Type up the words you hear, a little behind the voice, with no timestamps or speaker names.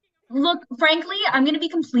Look, frankly, I'm going to be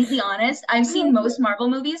completely honest. I've seen most Marvel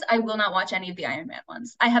movies. I will not watch any of the Iron Man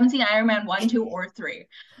ones. I haven't seen Iron Man 1, 2, or 3.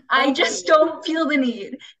 I Oh just goodness. don't feel the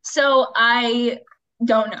need. So I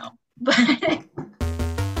don't know. But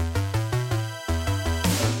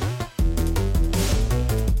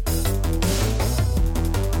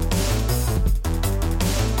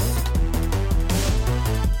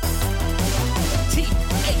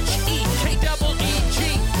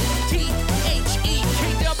T-H-E-K-E-E-G.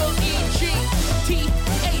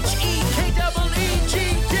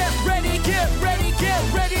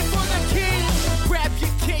 Get ready for the king. Grab your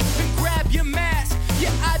cape and grab your mask.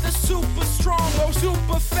 You're either super strong or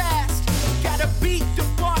super fast. Gotta beat the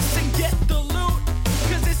boss and get the loot.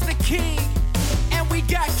 Cause it's the king, and we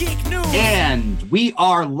got geek news. And we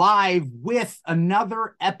are live with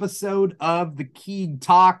another episode of the Keeg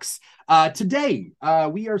Talks. Today,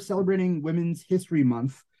 we are celebrating Women's History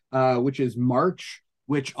Month, which is March,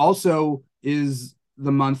 which also is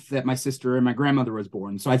the month that my sister and my grandmother was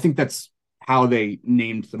born. So I think that's how they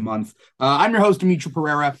named the month. I'm your host, Dimitri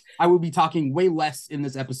Pereira. I will be talking way less in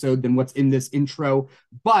this episode than what's in this intro,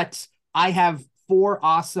 but I have four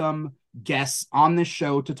awesome guests on this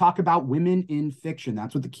show to talk about women in fiction.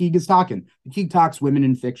 That's what the Keeg is talking. The Keeg talks women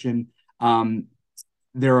in fiction.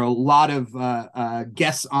 There are a lot of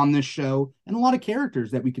guests on this show and a lot of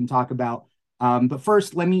characters that we can talk about. But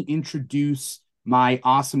first, let me introduce my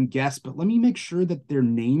awesome guests, but let me make sure that their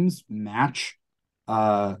names match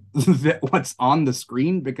what's on the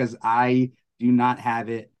screen because I do not have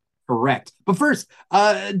it correct. But first,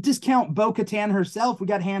 discount Bo-Katan herself. We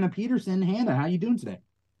got Hannah Peterson. Hannah, how you doing today?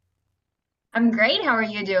 I'm great. How are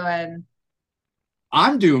you doing?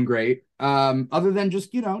 I'm doing great. Other than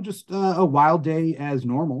just a wild day as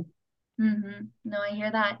normal. No, I hear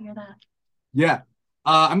that. Hear that. Yeah.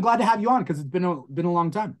 I'm glad to have you on because it's been a long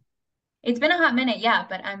time. It's been a hot minute, yeah,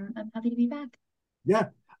 but I'm happy to be back. Yeah.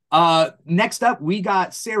 Next up, we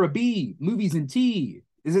got Sarah B. Movies and Tea.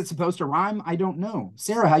 Is it supposed to rhyme? I don't know.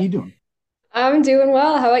 Sarah, how you doing? I'm doing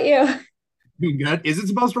well. How about you? Doing good. Is it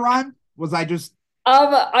supposed to rhyme? Was I just?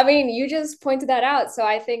 I mean, you just pointed that out, so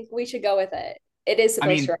I think we should go with it. It is I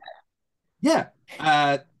supposed mean, to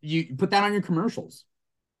yeah. You put that on your commercials.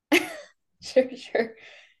 rhyme. Sure, sure.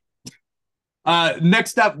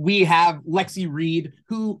 Next up, we have Lexi Reed,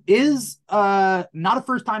 who is not a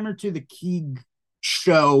first timer to the Keeg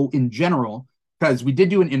show in general, because we did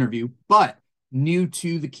do an interview, but new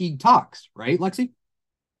to the Keeg Talks, right, Lexi?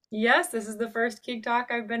 Yes, this is the first Keeg Talk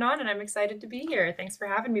I've been on, and I'm excited to be here. Thanks for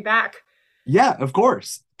having me back. Yeah, of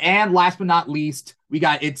course. And last but not least, we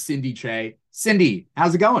got It's Cindy Che. Cindy,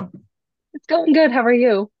 how's it going? It's going good. How are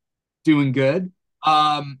you? Doing good.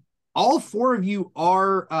 Um, all four of you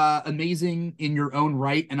are amazing in your own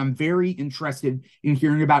right, and I'm very interested in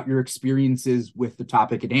hearing about your experiences with the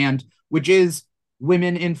topic at hand, which is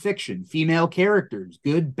women in fiction, female characters,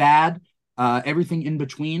 good, bad, everything in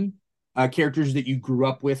between, characters that you grew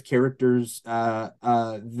up with, characters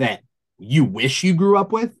that you wish you grew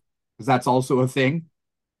up with, because that's also a thing.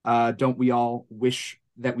 Don't we all wish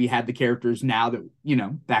that we had the characters now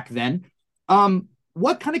that, back then?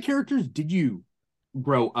 What kind of characters did you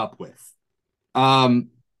grow up with? Um,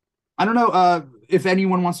 I don't know if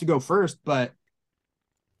anyone wants to go first, but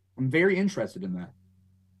I'm very interested in that.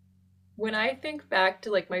 When I think back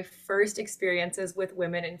to like my first experiences with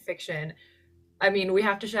women in fiction, I mean, we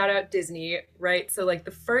have to shout out Disney, right? So like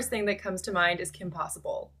the first thing that comes to mind is Kim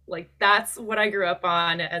Possible. Like that's what I grew up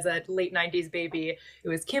on as a late 90s baby. It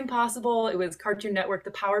was Kim Possible, it was Cartoon Network,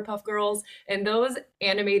 the Powerpuff Girls, and those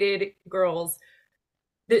animated girls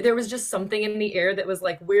there was just something in the air that was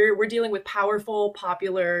like we're dealing with powerful,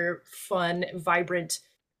 popular, fun, vibrant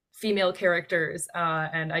female characters,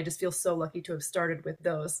 and I just feel so lucky to have started with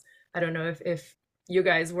those. I don't know if you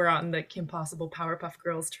guys were on the Kim Possible Powerpuff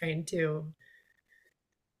Girls train too.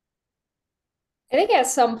 I think at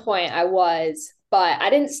some point I was, but I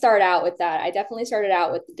didn't start out with that. I definitely started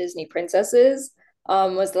out with the Disney princesses.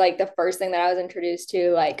 Was like the first thing that I was introduced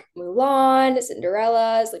to, like Mulan,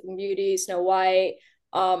 Cinderella, Sleeping Beauty, Snow White.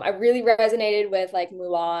 I really resonated with like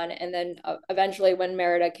Mulan, and then eventually when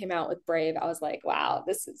Merida came out with Brave, I was like, wow,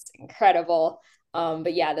 this is incredible.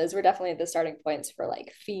 But yeah, those were definitely the starting points for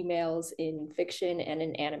like females in fiction and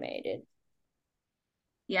in animated.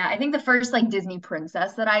 Yeah, I think the first like Disney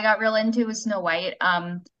princess that I got real into was Snow White.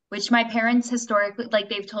 Which my parents historically like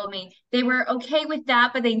they've told me they were okay with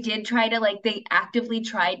that, but they did try to like they actively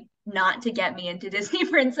tried not to get me into Disney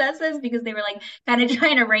princesses because they were like kind of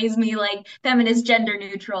trying to raise me like feminist, gender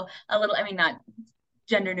neutral, a little, I mean not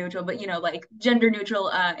gender neutral, but like gender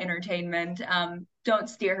neutral entertainment. Don't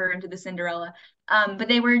steer her into the Cinderella. But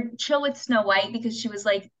they were chill with Snow White because she was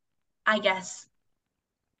like I guess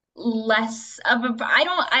less of a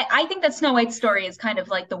I think that Snow White's story is kind of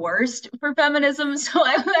like the worst for feminism. So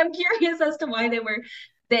I'm curious as to why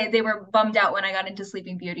they were bummed out when I got into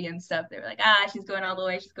Sleeping Beauty and stuff. They were like, ah, she's going all the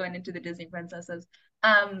way, she's going into the Disney princesses.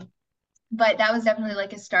 Um, but that was definitely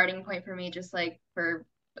like a starting point for me, just like for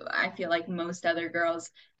I feel like most other girls,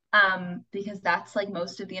 because that's like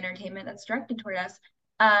most of the entertainment that's directed toward us.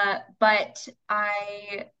 But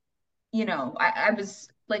I was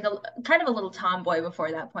like a kind of a little tomboy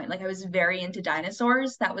before that point. Like I was very into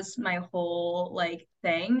dinosaurs. That was my whole like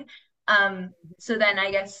thing. So then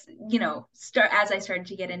I guess, start as I started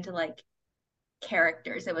to get into like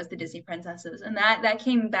characters, it was the Disney princesses. And that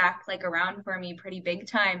came back like around for me pretty big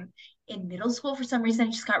time. In middle school, for some reason,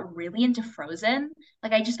 I just got really into Frozen.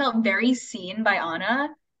 Like I just felt very seen by Anna.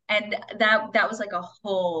 And that was like a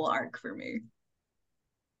whole arc for me.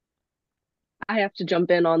 I have to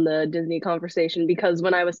jump in on the Disney conversation because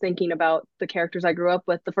when I was thinking about the characters I grew up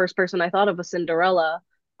with, the first person I thought of was Cinderella.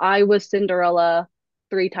 I was Cinderella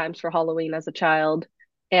three times for Halloween as a child.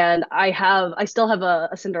 And I still have a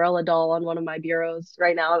Cinderella doll on one of my bureaus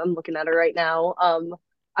right now. I'm looking at her right now.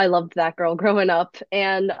 I loved that girl growing up.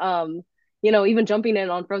 And even jumping in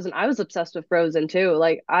on Frozen, I was obsessed with Frozen too.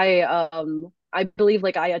 Like I believe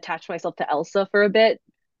like I attached myself to Elsa for a bit.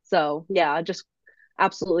 So yeah, just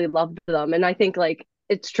absolutely loved them. And I think like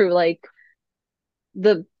it's true, like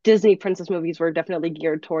the Disney princess movies were definitely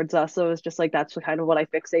geared towards us. So it was just like that's kind of what I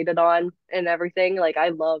fixated on and everything. Like I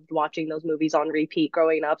loved watching those movies on repeat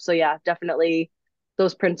growing up. So yeah, definitely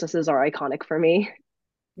those princesses are iconic for me.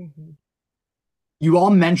 Mhm. You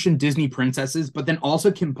all mentioned Disney princesses, but then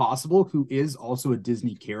also Kim Possible, who is also a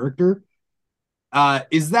Disney character.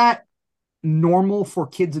 Is that normal for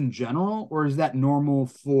kids in general, or is that normal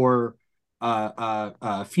for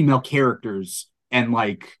female characters? And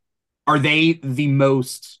like, are they the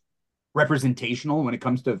most representational when it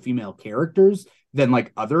comes to female characters than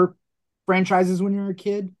like other franchises when you're a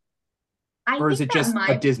kid, I or is think it that just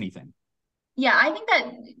a Disney thing? yeah, I think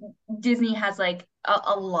that Disney has like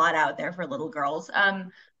a lot out there for little girls.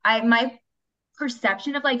 My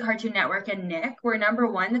perception of like Cartoon Network and Nick were number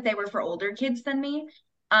one, that they were for older kids than me.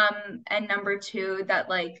 And number two, that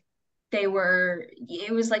like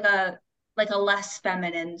it was like a less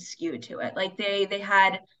feminine skew to it. Like they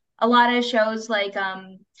had a lot of shows like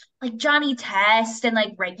Johnny Test and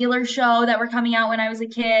like Regular Show that were coming out when I was a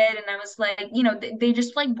kid. And I was like, they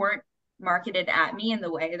just like weren't marketed at me in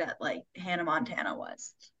the way that like Hannah Montana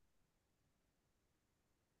was.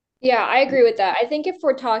 Yeah, I agree with that. I think if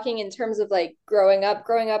we're talking in terms of like growing up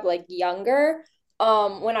like younger,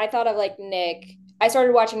 when I thought of like Nick, I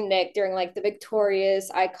started watching Nick during like the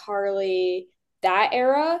Victorious, iCarly, that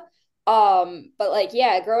era. But like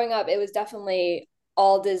yeah, growing up, it was definitely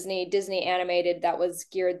all Disney animated that was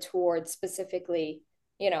geared towards specifically,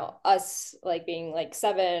 us like being like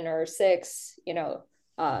 7 or 6,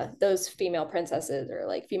 those female princesses or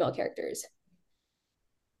like female characters.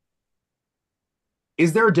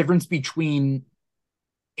 Is there a difference between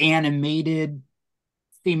animated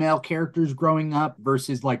female characters growing up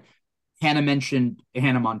versus like Hannah mentioned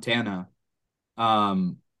Hannah Montana?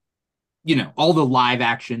 Um, all the live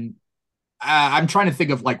action. I'm trying to think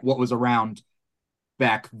of like what was around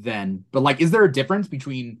back then, but like, is there a difference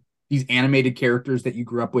between these animated characters that you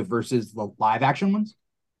grew up with versus the live action ones?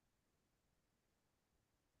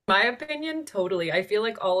 My opinion, totally. I feel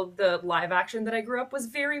like all of the live action that I grew up was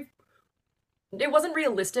it wasn't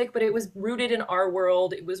realistic, but it was rooted in our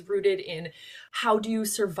world. It was rooted in how do you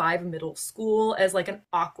survive middle school as like an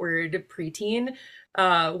awkward preteen.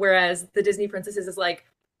 Whereas the Disney Princesses is like,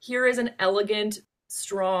 here is an elegant,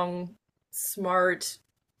 strong, smart,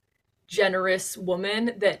 generous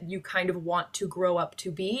woman that you kind of want to grow up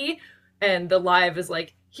to be. And the live is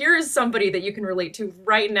like, here's somebody that you can relate to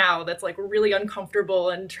right now that's like really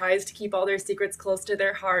uncomfortable and tries to keep all their secrets close to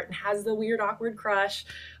their heart and has the weird awkward crush.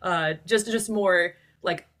 Just more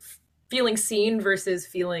like feeling seen versus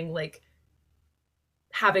feeling like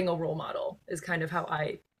having a role model is kind of how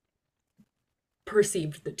I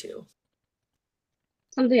perceived the two.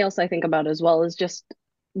 Something else I think about as well is just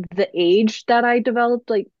the age that I developed,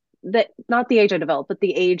 like that not the age I developed, but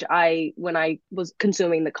the age I when I was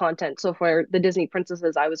consuming the content. So for the Disney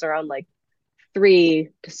princesses, I was around like 3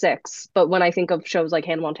 to 6. But when I think of shows like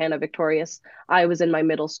Hannah Montana, Victorious, I was in my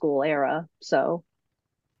middle school era. So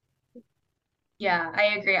Yeah,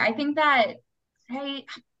 I agree. I think that I don't know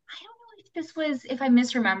if this was if I'm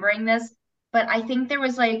misremembering this, but I think there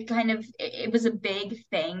was like kind of it was a big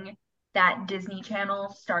thing that Disney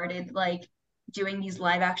Channel started like doing these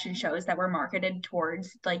live action shows that were marketed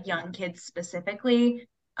towards like young kids specifically.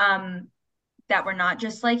 Um that were not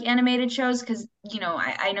just like animated shows, because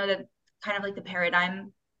I know that kind of like the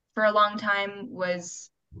paradigm for a long time was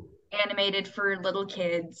animated for little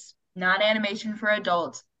kids, not animation for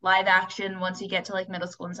adults, live action once you get to like middle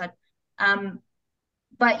school and such. Um,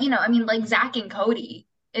 but I mean, like Zach and Cody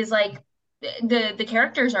is like the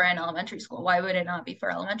characters are in elementary school. Why would it not be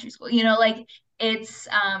for elementary school? Like it's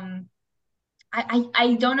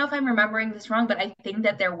I don't know if I'm remembering this wrong, but I think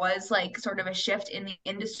that there was like sort of a shift in the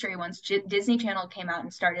industry once Disney Channel came out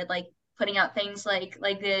and started like putting out things like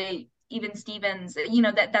the Even Stevens,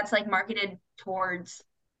 that's like marketed towards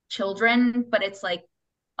children, but it's like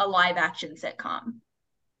a live action sitcom.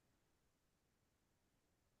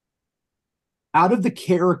 Out of the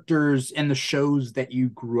characters and the shows that you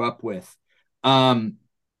grew up with, um,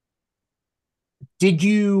 did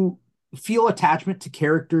you feel attachment to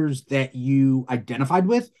characters that you identified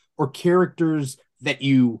with or characters that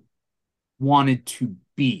you wanted to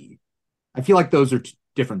be? I feel like those are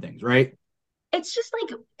different things, right? It's just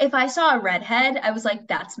like if I saw a redhead, I was like,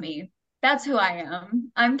 that's me. That's who I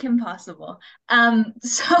am. I'm Kim Possible.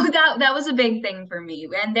 So that was a big thing for me.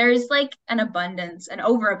 And there's like an abundance, an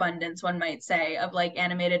overabundance, one might say, of like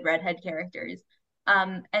animated redhead characters.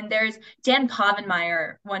 And there's Dan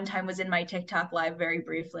Povenmire one time was in my TikTok live very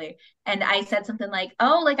briefly, and I said something like,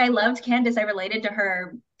 "Oh, like I loved Candace. I related to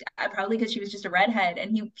her probably because she was just a redhead."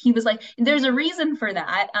 And he was like, "There's a reason for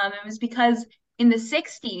that. It was because in the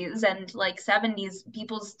 60s and like 70s,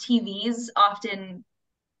 people's TVs often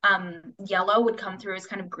yellow would come through as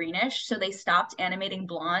kind of greenish. So they stopped animating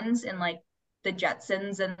blondes in like the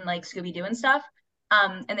Jetsons and like Scooby Doo and stuff.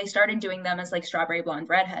 And they started doing them as like strawberry blonde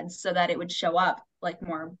redheads so that it would show up like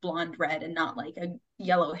more blonde red and not like a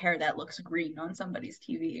yellow hair that looks green on somebody's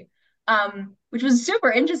TV. Which was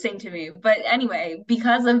super interesting to me. But anyway,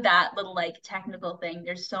 because of that little like technical thing,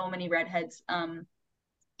 there's so many redheads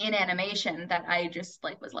in animation that I just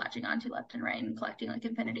like was latching onto left and right and collecting like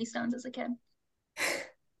infinity stones as a kid.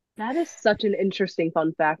 That is such an interesting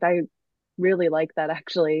fun fact. I really like that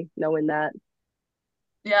actually, knowing that.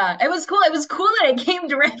 Yeah, it was cool. It was cool that it came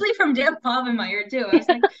directly from Dan Povenmire too. I was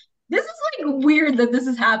like, this is like weird that this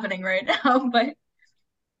is happening right now, but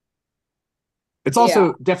It's Yeah.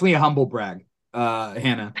 also definitely a humble brag,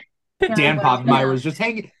 Hannah. yeah, Dan it was, Povenmire was just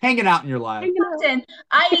hanging out in your life. Hanging out. often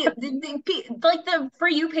like the For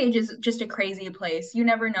You page is just a crazy place. You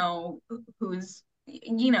never know who's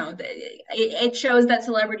it shows that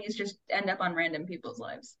celebrities just end up on random people's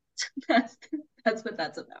lives. that's that's what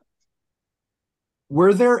that's about.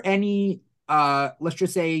 Were there any let's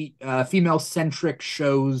just say female centric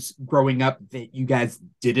shows growing up that you guys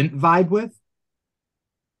didn't vibe with?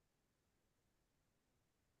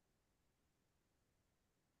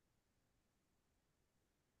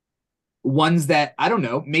 Ones that I don't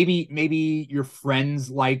know, maybe your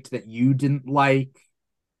friends liked that you didn't like,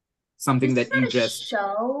 something This is that you not a just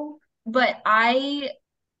show, but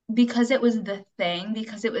because it was the thing,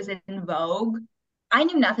 because it was in vogue, I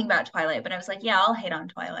knew nothing about Twilight, but I was like, yeah, I'll hate on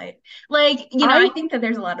Twilight. Like, I I think that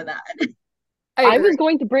there's a lot of that. I I agree. was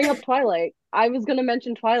going to bring up Twilight. I was going to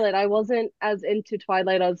mention Twilight. I wasn't as into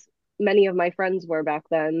Twilight as many of my friends were back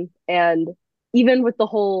then. And even with the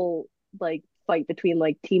whole like fight between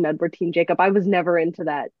like Team Edward, Team Jacob, I was never into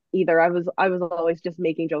that either. I was always just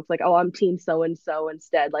making jokes like, "Oh, I'm Team so and so"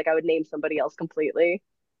 instead. Like I would name somebody else completely.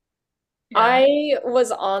 Yeah. I was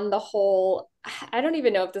on the whole, I don't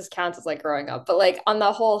even know if this counts as like growing up, but like on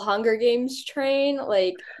the whole Hunger Games train,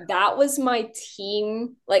 like that was my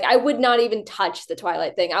team. Like I would not even touch the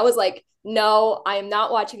Twilight thing. I was like, no, I am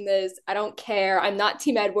not watching this. I don't care. I'm not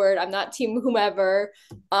Team Edward. I'm not Team whomever.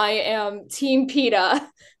 I am Team PETA.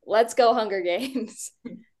 Let's go Hunger Games.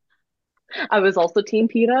 I was also Team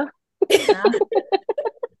PETA. Yeah.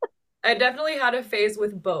 I definitely had a phase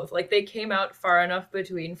with both. Like they came out far enough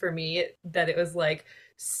between for me that it was like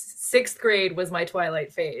sixth grade was my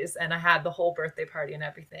Twilight phase, and I had the whole birthday party and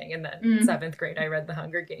everything. And then Mm. seventh grade, I read The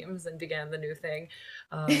Hunger Games and began the new thing.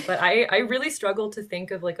 But I really struggled to think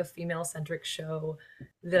of like a female centric show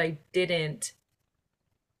that I didn't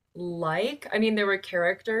like. I mean, there were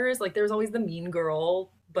characters, like there was always the mean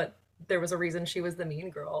girl, but there was a reason she was the mean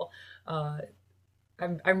girl. Uh,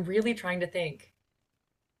 I'm really trying to think.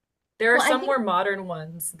 There are Well, I some think more modern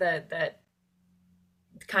ones that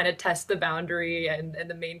kind of test the boundary, and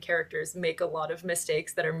the main characters make a lot of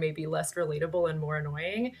mistakes that are maybe less relatable and more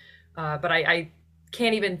annoying. But I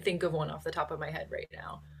can't even think of one off the top of my head right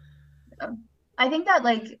now. I think that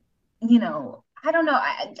like, I don't know.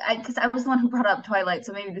 I because I was the one who brought up Twilight,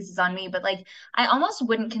 so maybe this is on me, but like I almost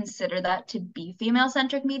wouldn't consider that to be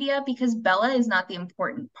female-centric media because Bella is not the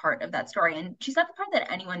important part of that story, and she's not the part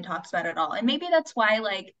that anyone talks about at all. And maybe that's why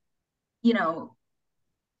like you know,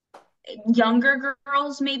 younger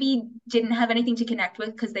girls maybe didn't have anything to connect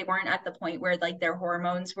with because they weren't at the point where like their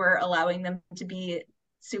hormones were allowing them to be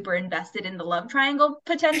super invested in the love triangle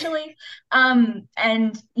potentially. And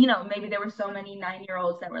maybe there were so many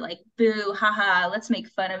 9-year-olds that were like, boo, haha, let's make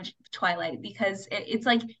fun of Twilight, because it's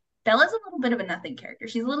like Bella's a little bit of a nothing character.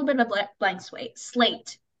 She's a little bit of a blank slate. She's a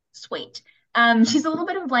little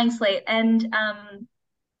bit of a blank slate, and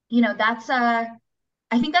that's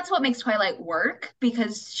I think that's what makes Twilight work,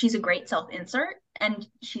 because she's a great self-insert and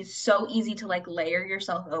she's so easy to like layer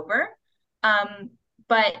yourself over. Um,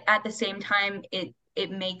 but at the same time,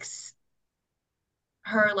 it makes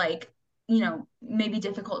her like, maybe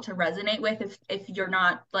difficult to resonate with if you're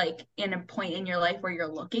not like in a point in your life where you're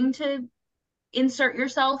looking to insert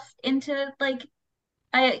yourself into like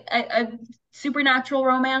a supernatural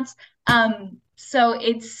romance. So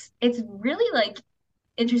it's really like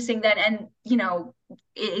interesting that, and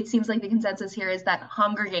it seems like the consensus here is that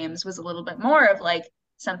Hunger Games was a little bit more of like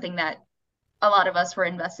something that a lot of us were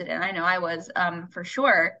invested in. I know I was, for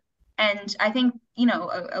sure. And I think,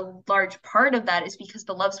 a large part of that is because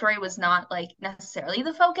the love story was not like necessarily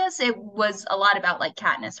the focus. It was a lot about like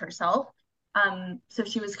Katniss herself. So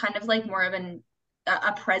she was kind of like more of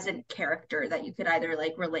a present character that you could either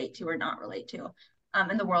like relate to or not relate to.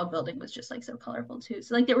 And the world building was just like so colorful too.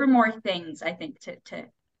 So like there were more things I think to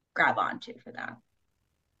grab onto for that.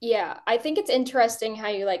 Yeah, I think it's interesting how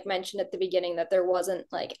you like mentioned at the beginning that there wasn't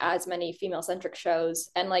like as many female-centric shows,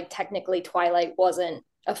 and like technically Twilight wasn't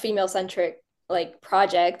a female-centric like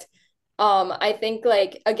project. I think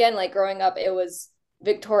like again, like growing up, it was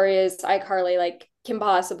Victoria's, iCarly, like Kim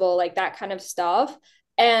Possible, like that kind of stuff.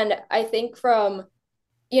 And I think from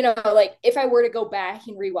like if I were to go back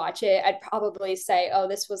and rewatch it, I'd probably say, oh,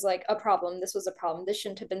 this was like a problem. This was a problem. This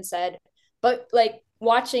shouldn't have been said. But like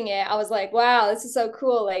watching it, I was like, wow, this is so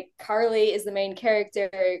cool. Like Carly is the main character.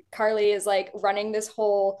 Carly is like running this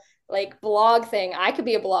whole like blog thing. I could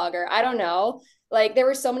be a blogger. I don't know. Like there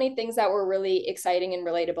were so many things that were really exciting and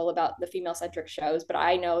relatable about the female centric shows. But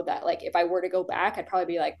I know that like if I were to go back, I'd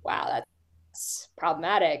probably be like, wow, that's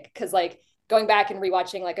problematic. Cause like going back and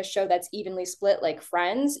rewatching like a show that's evenly split like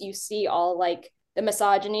Friends, you see all like the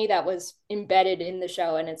misogyny that was embedded in the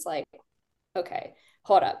show, and it's like, okay,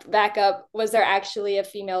 hold up, back up. Was there actually a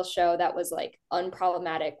female show that was like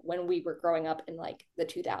unproblematic when we were growing up in like the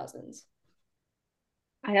 2000s?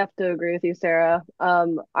 I have to agree with you, Sarah.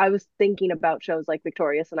 I was thinking about shows like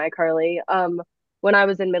Victorious and iCarly. When I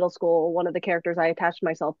was in middle school, one of the characters I attached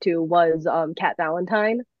myself to was Kat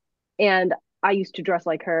Valentine, and I used to dress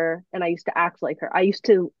like her and I used to act like her. I used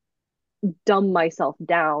to dumb myself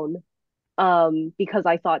down because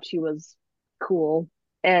I thought she was cool.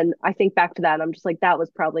 And I think back to that and I'm just like, that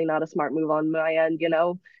was probably not a smart move on my end.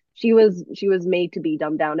 She was made to be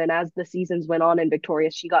dumbed down. And as the seasons went on in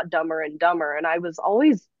Victorious, she got dumber and dumber. And I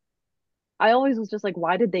always was just like,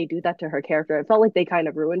 why did they do that to her character? It felt like they kind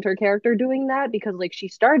of ruined her character doing that, because like she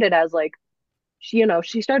started as like she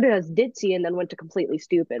started as ditzy and then went to completely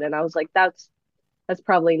stupid. And I was like, that's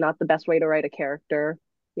probably not the best way to write a character,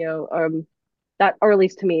 you know. That, or at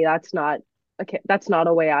least to me, that's not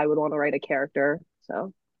a way I would want to write a character.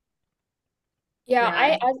 So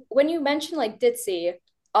Yeah, Yeah. when you mentioned like ditzy,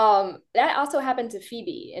 that also happened to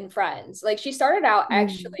Phoebe in Friends. Like she started out mm.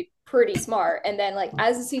 actually pretty smart, and then like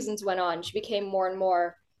as the seasons went on, she became more and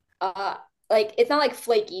more uh like it's not like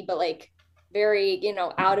flaky, but like very,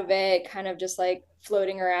 out of it, kind of just like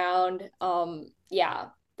floating around. Yeah,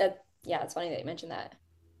 it's funny that you mentioned that.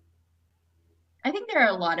 I think there are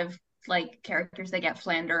a lot of like characters that get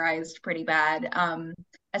flanderized pretty bad.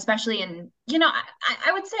 Especially in,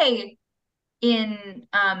 I would say in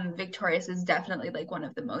Victorious is definitely like one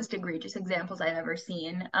of the most egregious examples I've ever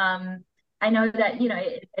seen. I know that,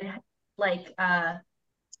 like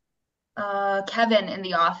Kevin in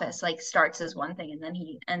The Office like starts as one thing and then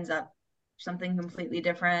he ends up something completely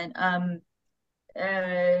different.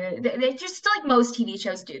 They just like most TV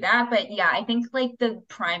shows do that, but yeah, I think like the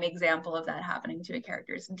prime example of that happening to a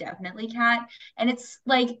character is definitely Kat. And it's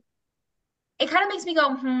like it kind of makes me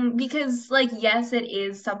go, because like yes, it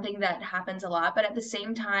is something that happens a lot, but at the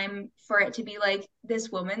same time, for it to be like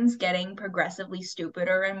this woman's getting progressively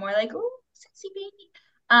stupider and more like, oh, sexy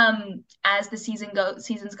baby, as the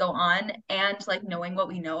seasons go on, and like knowing what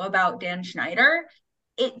we know about Dan Schneider,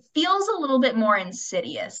 it feels a little bit more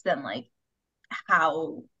insidious than like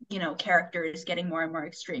how characters getting more and more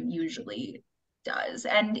extreme usually does.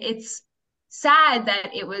 And it's sad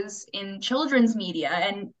that it was in children's media,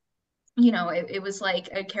 and it was like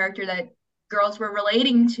a character that girls were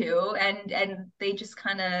relating to, and they just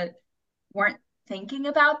kind of weren't thinking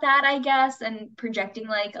about that, I guess, and projecting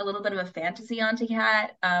like a little bit of a fantasy onto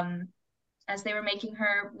Kat as they were making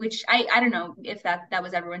her, which I don't know if that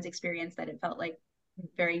was everyone's experience, that it felt like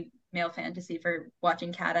very male fantasy for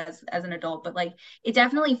watching Kat as an adult, but like it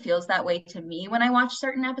definitely feels that way to me when I watch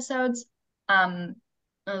certain episodes.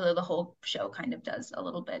 Although the whole show kind of does a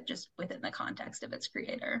little bit just within the context of its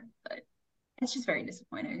creator, but it's just very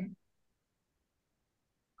disappointing.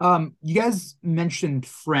 You guys mentioned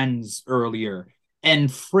Friends earlier,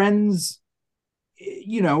 and Friends,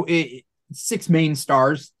 six main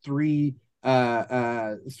stars, three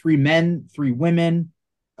men, three women.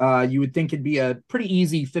 You would think it'd be a pretty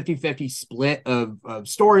easy 50-50 split of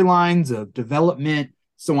storylines, of development,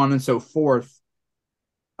 so on and so forth.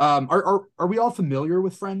 Are we all familiar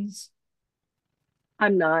with Friends?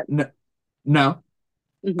 I'm not. No, no.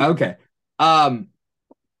 Mhm. Okay. Um,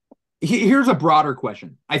 Here's a broader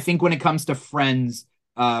question. I think when it comes to Friends,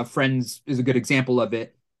 Friends is a good example of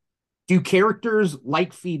it. Do characters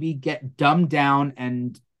like Phoebe get dumbed down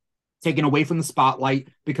and taken away from the spotlight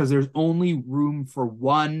because there's only room for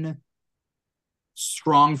one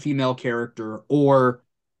strong female character or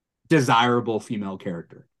desirable female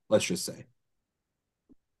character, let's just say,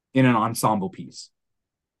 in an ensemble piece?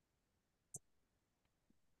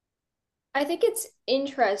 I think it's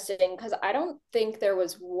interesting because I don't think there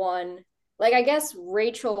was one. Like, I guess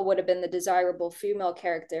Rachel would have been the desirable female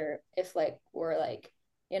character if, like, we're like,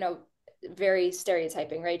 you know, very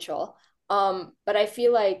stereotyping Rachel. But I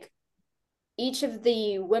feel like each of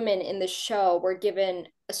the women in the show were given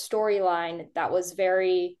a storyline that was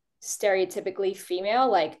very stereotypically female.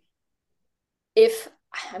 Like, if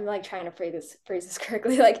I'm like trying to phrase this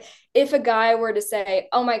correctly, like if a guy were to say,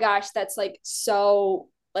 "Oh my gosh, that's like so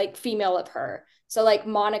like female of her." So like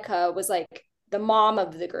Monica was like the mom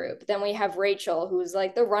of the group. Then we have Rachel, who's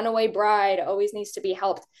like the runaway bride, always needs to be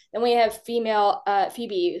helped. Then we have female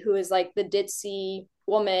Phoebe, who is like the ditzy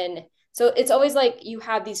woman. So it's always like you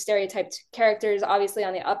have these stereotyped characters. Obviously,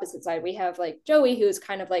 on the opposite side, we have like Joey, who's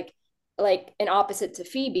kind of like an opposite to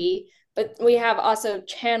Phoebe, but we have also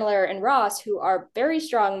Chandler and Ross, who are very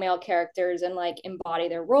strong male characters and like embody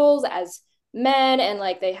their roles as men, and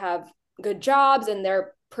like they have good jobs and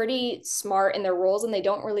they're pretty smart in their roles, and they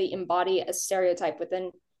don't really embody a stereotype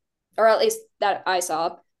within, or at least that I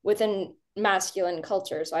saw within masculine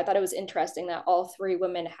culture. So I thought it was interesting that all three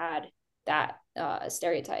women had that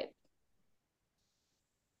stereotype.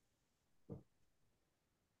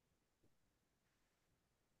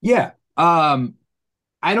 Yeah.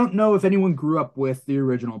 I don't know if anyone grew up with the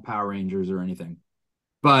original Power Rangers or anything,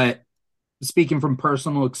 but speaking from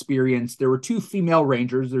personal experience, there were two female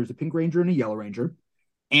Rangers. There's a Pink Ranger and a Yellow Ranger,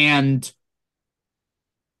 and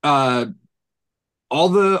uh, all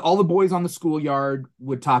the boys on the schoolyard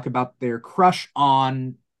would talk about their crush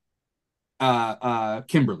on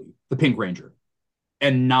Kimberly, the Pink Ranger,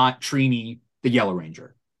 and not Trini, the Yellow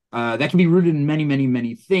Ranger. That can be rooted in many, many,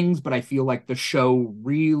 many things, but I feel like the show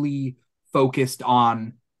really focused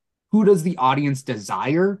on who does the audience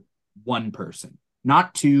desire? One person,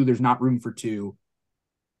 not two. There's not room for two.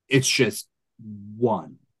 It's just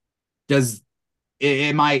one. Does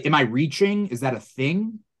am I reaching? Is that a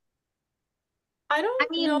thing? I I don't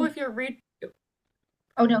know mean, if you're read.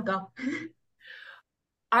 oh no, go.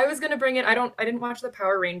 I was gonna bring it. I didn't watch the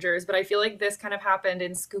Power Rangers, but I feel like this kind of happened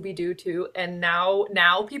in Scooby Doo too. And now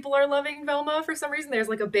people are loving Velma for some reason. There's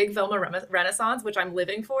like a big Velma renaissance, which I'm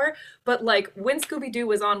living for. But like when Scooby Doo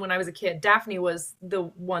was on when I was a kid, Daphne was the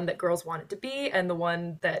one that girls wanted to be and the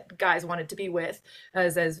one that guys wanted to be with,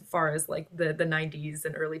 as far as like the 90s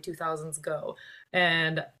and early 2000s go.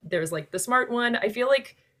 And there's like the smart one. I feel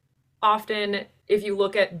like often if you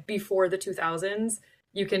look at before the 2000s,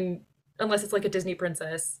 you can, unless it's like a Disney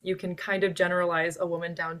princess, you can kind of generalize a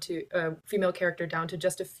woman down to a female character down to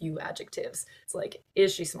just a few adjectives. It's like,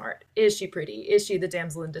 is she smart? Is she pretty? Is she the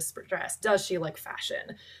damsel in distress? Does she like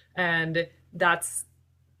fashion? And that's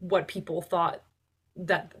what people thought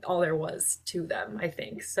that all there was to them, I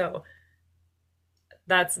think. So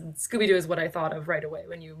that's Scooby Doo is what I thought of right away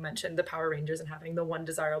when you mentioned the Power Rangers and having the one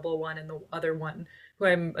desirable one and the other one who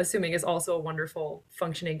I'm assuming is also a wonderful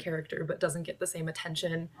functioning character but doesn't get the same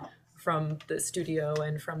attention from the studio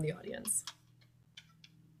and from the audience.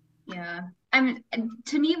 Yeah. I mean,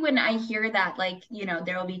 to me, when I hear that, like,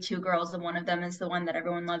 there will be two girls, and one of them is the one that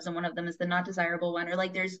everyone loves, and one of them is the not desirable one, or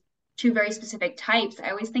like there's two very specific types, I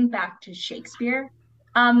always think back to Shakespeare.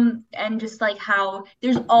 And just like how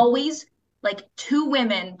there's always like two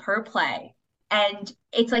women per play, and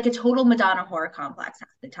it's like a total Madonna horror complex half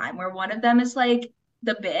the time, where one of them is like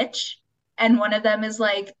the bitch, and one of them is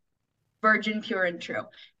like virgin, pure, and true.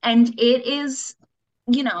 And it is,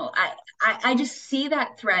 I I just see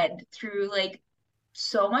that thread through like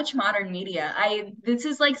so much modern media. This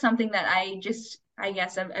is like something that I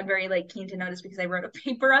guess I'm very like keen to notice because I wrote a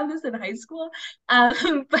paper on this in high school.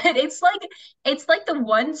 But it's like the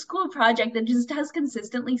one school project that just has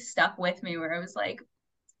consistently stuck with me where I was like,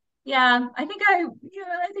 yeah, I think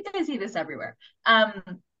I see this everywhere.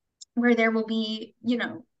 Where there will be,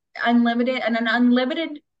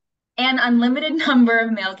 an unlimited number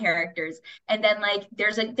of male characters, and then like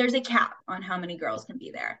there's a cap on how many girls can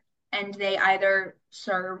be there, and they either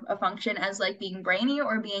serve a function as like being brainy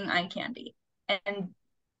or being eye candy, and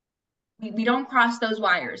we don't cross those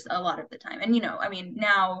wires a lot of the time. And I mean,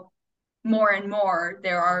 now more and more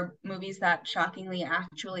there are movies that shockingly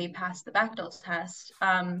actually pass the Bechdel test,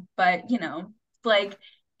 but like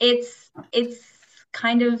it's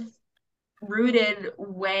kind of rooted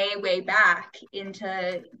way back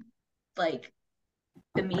into like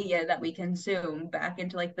the media that we consume, back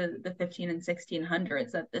into like the 15 and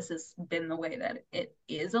 1600s, that this has been the way that it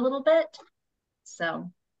is a little bit.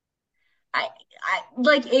 So I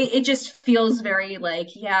like it just feels very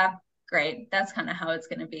like, yeah, great, that's kind of how it's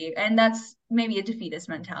going to be, and that's maybe a defeatist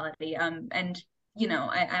mentality. And I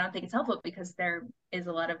don't think it's helpful because there is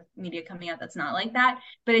a lot of media coming out that's not like that,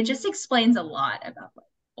 but it just explains a lot about like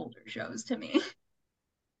older shows to me.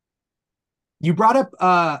 You brought up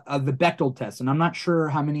the Bechdel test, and I'm not sure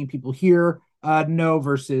how many people here know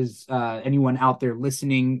versus anyone out there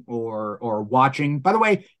listening or watching. By the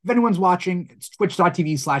way, if anyone's watching, it's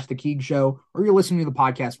twitch.tv/ the Keeg Show, or you're listening to the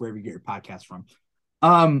podcast wherever you get your podcast from.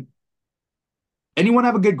 Anyone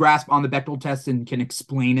have a good grasp on the Bechdel test and can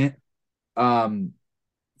explain it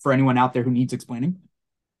for anyone out there who needs explaining?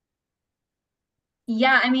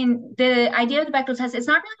 Yeah, I mean, the idea of the Bechdel test, it's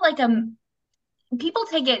not really like people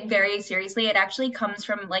take it very seriously. It actually comes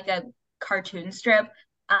from like a cartoon strip.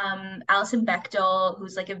 Alison Bechdel,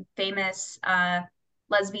 who's like a famous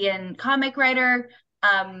lesbian comic writer,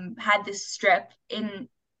 had this strip in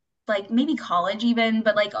like maybe college even,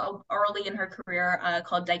 but like early in her career,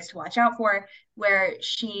 called Dykes to Watch Out For, where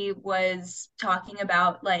she was talking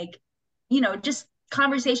about like, just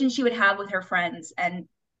conversations she would have with her friends and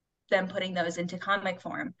them putting those into comic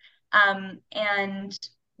form. And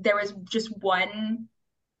there was just one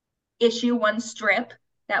issue, one strip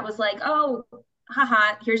that was like, oh,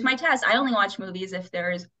 haha, here's my test. I only watch movies if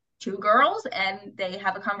there's two girls and they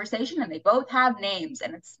have a conversation and they both have names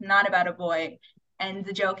and it's not about a boy. And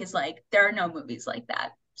the joke is like, there are no movies like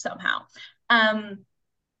that somehow. And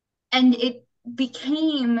it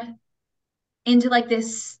became into like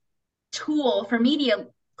this tool for media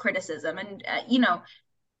criticism. And,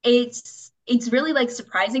 it's really like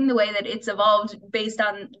surprising the way that it's evolved based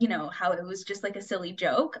on how it was just like a silly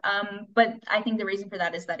joke, but I think the reason for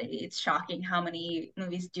that is that it's shocking how many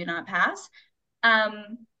movies do not pass,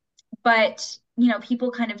 but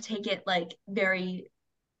people kind of take it like very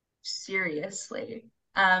seriously,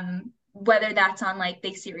 whether that's on like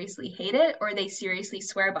they seriously hate it or they seriously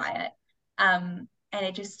swear by it, and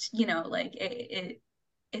it just like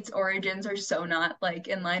its origins are so not like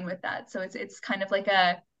in line with that, so it's kind of like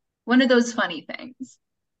one of those funny things.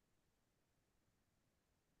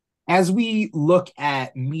 As we look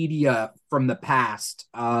at media from the past,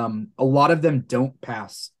 a lot of them don't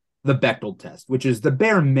pass the Bechdel test, which is the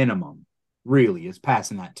bare minimum, really, is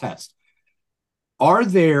passing that test. Are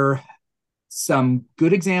there some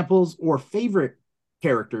good examples or favorite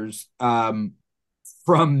characters from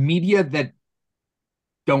media that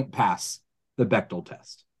don't pass the Bechdel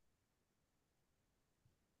test?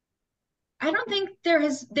 I don't think there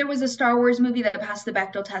was a Star Wars movie that passed the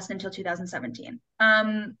Bechdel test until 2017.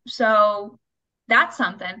 So that's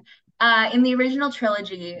something. In the original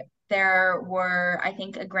trilogy, there were, I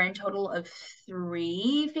think, a grand total of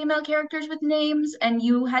 3 female characters with names, and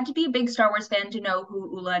you had to be a big Star Wars fan to know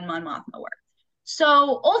who Ula and Mon Mothma were.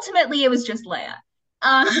 So ultimately, it was just Leia.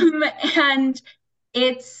 And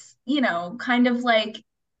it's, kind of like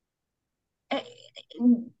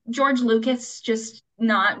George Lucas just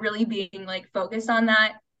not really being like focused on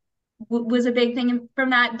that was a big thing from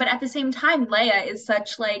that. But at the same time, Leia is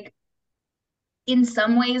such like, in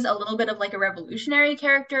some ways, a little bit of like a revolutionary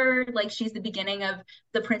character. Like she's the beginning of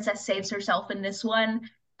the princess saves herself in this one,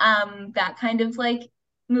 that kind of like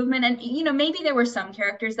movement. And maybe there were some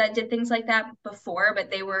characters that did things like that before, but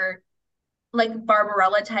they were like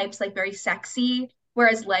Barbarella types, like very sexy,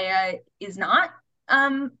 whereas Leia is not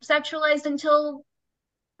sexualized until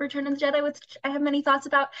Return of the Jedi, which I have many thoughts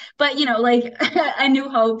about. But like A New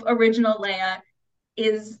Hope, original Leia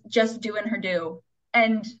is just doing her due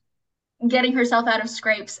and getting herself out of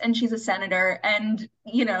scrapes, and she's a senator, and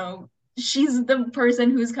she's the person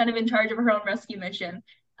who's kind of in charge of her own rescue mission.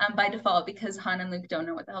 by default because Han and Luke don't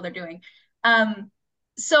know what the hell they're doing.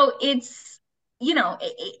 So it's, you know,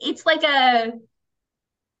 it's like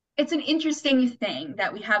it's an interesting thing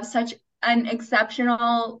that we have such an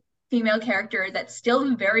exceptional female character that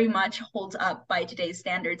still very much holds up by today's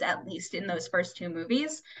standards, at least in those first two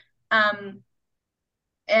movies.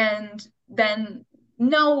 And then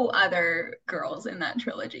no other girls in that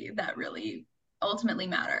trilogy that really ultimately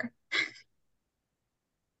matter.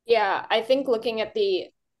 Yeah, I think looking at the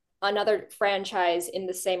another franchise in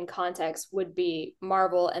the same context would be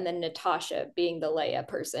Marvel, and then Natasha being the Leia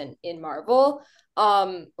person in Marvel.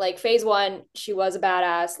 Like phase one, she was a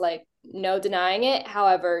badass, like no denying it.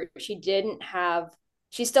 However, she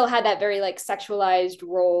still had that very like sexualized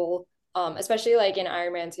role. Especially like in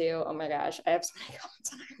Iron Man 2. Oh my gosh, I have so many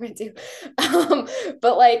comments on Iron Man 2.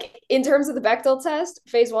 But like in terms of the Bechdel test,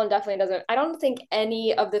 phase one definitely doesn't. I don't think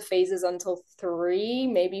any of the phases until 3,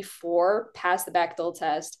 maybe 4, pass the Bechdel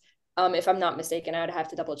test. If I'm not mistaken, I would have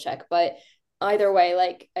to double check. But either way,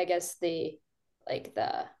 like I guess the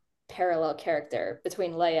parallel character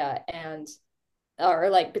between Leia and or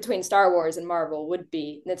like between Star Wars and Marvel would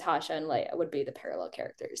be Natasha, and Leia would be the parallel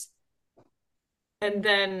characters. And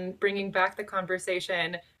then bringing back the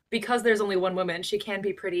conversation, because there's only one woman, she can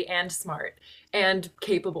be pretty and smart and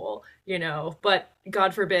capable, you know. But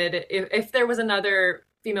God forbid, if there was another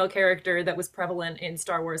female character that was prevalent in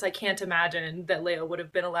Star Wars, I can't imagine that Leia would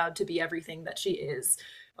have been allowed to be everything that she is.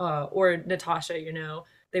 Or Natasha, you know,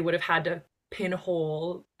 they would have had to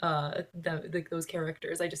pinhole those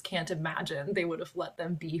characters. I just can't imagine they would have let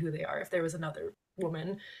them be who they are if there was another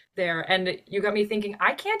woman there. And you got me thinking,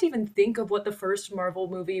 I can't even think of what the first Marvel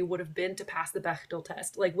movie would have been to pass the Bechdel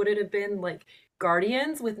test. Like, would it have been like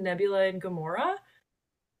Guardians with Nebula and Gamora?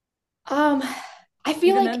 Um, I feel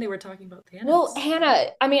Even like, then they were talking about Thanos. well, Hannah,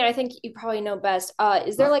 I mean, I think you probably know best.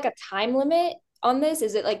 Is there like a time limit on this?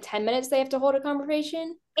 Is it like 10 minutes they have to hold a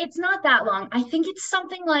conversation? It's not that long. I think it's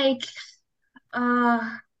something like uh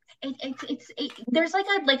there's like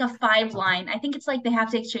a 5 line. I think it's like they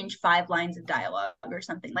have to exchange 5 lines of dialogue or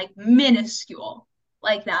something like minuscule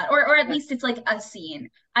like that, or at least it's like a scene.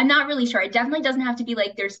 I'm not really sure. It definitely doesn't have to be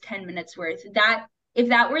like there's 10 minutes worth. That if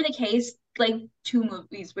that were the case, like 2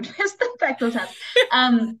 movies would miss the Bechdel test.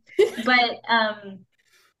 But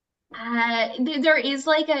there is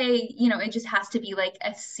like a, you know, it just has to be like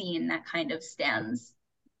a scene that kind of stands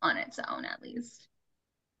on its own at least.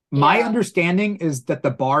 My Yeah. understanding is that the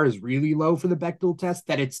bar is really low for the Bechdel test,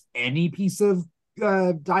 that it's any piece of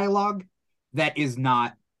dialogue that is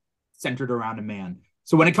not centered around a man.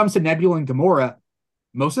 So when it comes to Nebula and Gamora,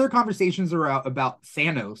 most of their conversations are about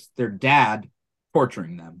Thanos, their dad,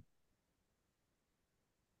 torturing them.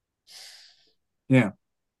 Yeah.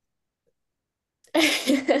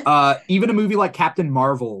 Even a movie like Captain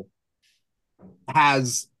Marvel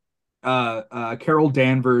has Carol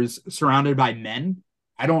Danvers surrounded by men.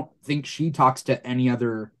 I don't think she talks to any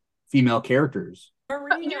other female characters. But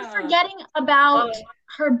you're Maria. forgetting about Oh.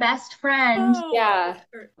 her best friend, Oh. Yeah.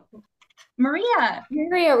 Maria.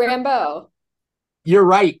 Maria Rambeau. You're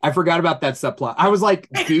right. I forgot about that subplot. I was like,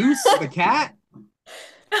 Goose, the cat?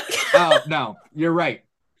 Oh, no, you're right.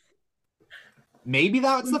 Maybe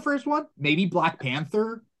that's the first one. Maybe Black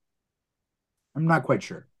Panther. I'm not quite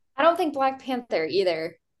sure. I don't think Black Panther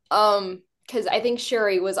either. Because I think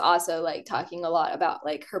Shuri was also like talking a lot about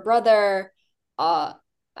like her brother. I'm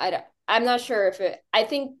not sure if it. I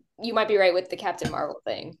think you might be right with the Captain Marvel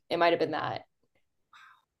thing. It might have been that.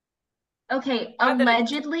 Okay, Not that I-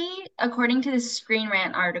 allegedly, according to the Screen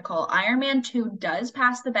Rant article, Iron Man 2 does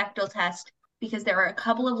pass the Bechdel test because there are a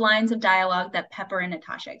couple of lines of dialogue that Pepper and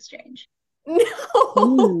Natasha exchange. No,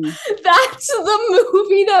 Ooh. that's the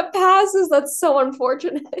movie that passes. That's so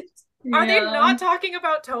unfortunate. Are they Yeah. not talking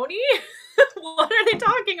about Tony? What are they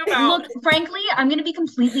talking about? Look, frankly, I'm going to be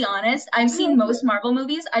completely honest. I've seen most Marvel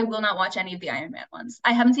movies. I will not watch any of the Iron Man ones.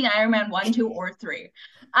 I haven't seen Iron Man 1, 2, or 3.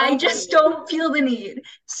 I just don't feel the need.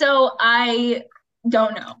 So I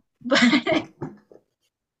don't know. But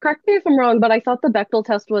Correct me if I'm wrong, but I thought the Bechdel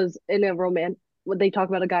test was in a romantic, would they talk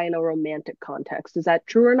about a guy in a romantic context? Is that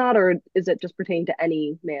true or not, or is it just pertaining to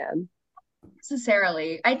any man?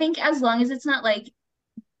 necessarily, I think as long as it's not like,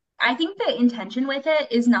 I think the intention with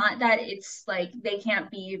it is not that it's like they can't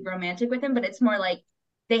be romantic with him, but it's more like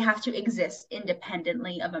they have to exist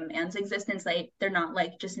independently of a man's existence. Like they're not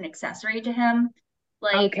like just an accessory to him.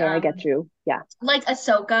 Like Okay, I get you. Yeah. like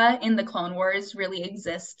Ahsoka in the Clone Wars really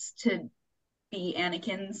exists to be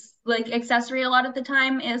Anakin's like accessory a lot of the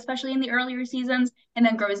time, especially in the earlier seasons, and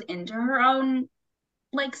then grows into her own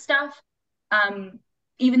like stuff. Um,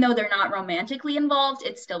 Even though they're not romantically involved,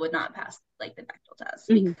 it still would not pass like the Bechdel test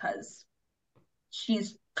Mhm. because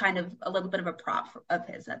she's kind of a little bit of a prop of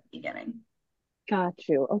his at the beginning. Got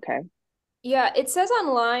you. Okay. Yeah, it says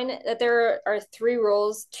online that there are three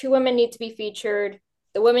rules. Two women need to be featured.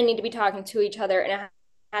 The women need to be talking to each other, and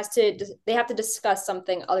they have to discuss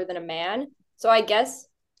something other than a man. So I guess,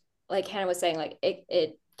 like Hannah was saying, like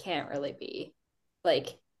it can't really be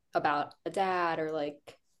like about a dad or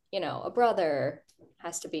like, a brother. It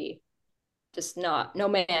has to be just not no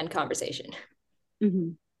man conversation. Mm-hmm.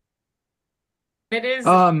 It is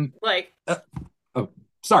like oh,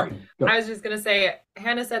 sorry. Go. I was just gonna say,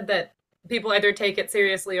 Hannah said that people either take it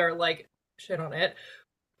seriously or like shit on it.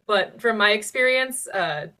 But from my experience,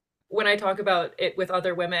 when I talk about it with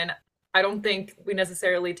other women, I don't think we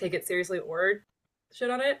necessarily take it seriously or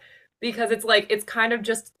shit on it, because it's like it's kind of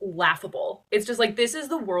just laughable. It's just like this is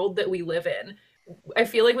the world that we live in. I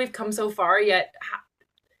feel like we've come so far, yet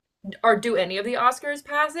or do any of the Oscars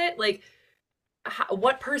pass it? Like,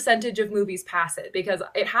 what percentage of movies pass it? Because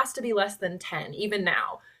it has to be less than 10, even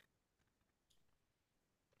now.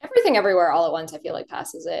 Everything Everywhere All at Once, I feel like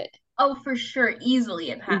passes it. Oh, for sure, easily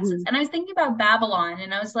it passes. Mm-hmm. And I was thinking about Babylon,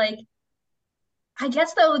 and I was like, I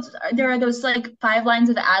guess there are those like 5 lines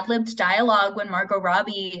of ad-libbed dialogue when Margot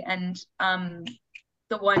Robbie and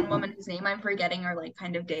the one woman whose name I'm forgetting are like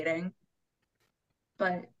kind of dating.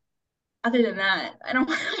 But other than that, I don't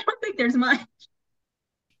I don't think there's much.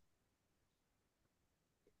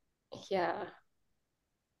 Yeah.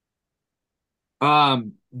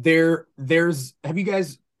 There's have you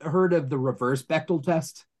guys heard of the reverse Bechtel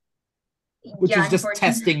test, which Yeah, is just unfortunately.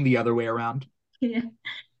 testing the other way around? Yeah.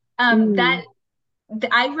 Mm. That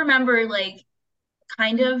I remember like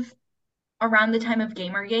kind of around the time of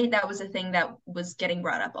Gamergate, that was a thing that was getting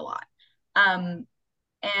brought up a lot. Um,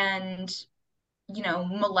 and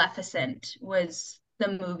Maleficent was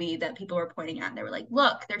the movie that people were pointing at. They were like,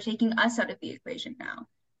 look, they're taking us out of the equation now.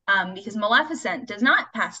 Because Maleficent does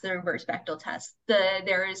not pass the reverse Bechdel test.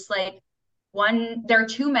 There is like there are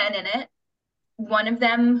 2 men in it. One of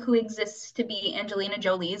them who exists to be Angelina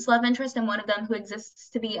Jolie's love interest, and one of them who exists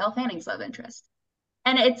to be Elle Fanning's love interest.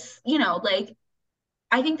 And it's, like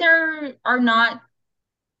I think there are not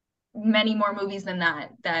many more movies than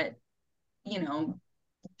that you know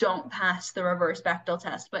don't pass the reverse Bechdel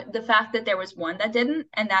test. But the fact that there was one that didn't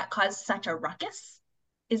and that caused such a ruckus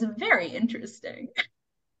is very interesting.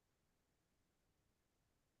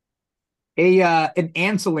 An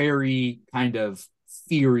ancillary kind of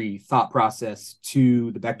theory thought process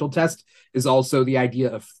to the Bechdel test is also the idea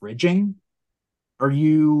of fridging. Are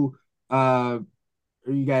you are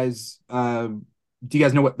you guys do you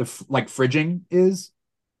guys know what the like fridging is?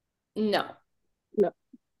 No. No.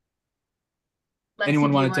 Lexi,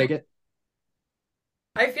 Anyone do you want to want? take it?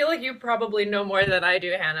 I feel like you probably know more than I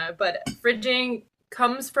do, Hannah, but fridging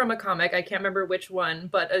comes from a comic. I can't remember which one,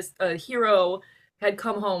 but a hero had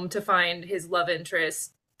come home to find his love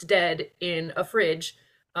interest dead in a fridge.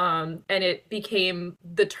 And it became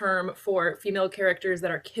the term for female characters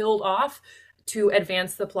that are killed off to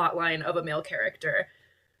advance the plot line of a male character,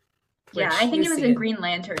 Yeah, I which think you it was see a it. Green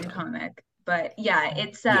Lantern comic, but yeah,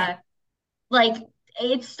 it's Yeah. like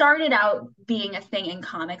it started out being a thing in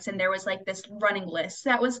comics, and there was like this running list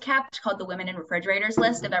that was kept called the Women in Refrigerators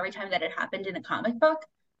list of every time that it happened in a comic book.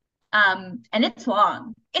 And it's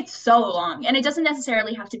long. It's so long. And it doesn't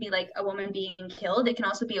necessarily have to be like a woman being killed. It can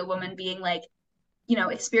also be a woman being like,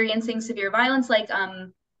 experiencing severe violence, like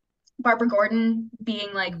Barbara Gordon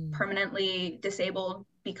being like Mm. permanently disabled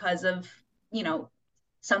because of, you know,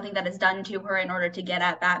 something that is done to her in order to get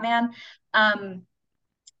at Batman. Um,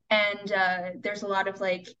 and there's a lot of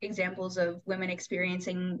like examples of women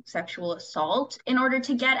experiencing sexual assault in order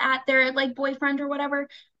to get at their like boyfriend or whatever,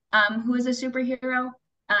 who is a superhero.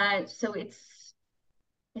 So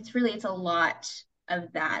it's a lot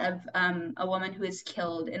of that, of a woman who is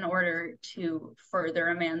killed in order to further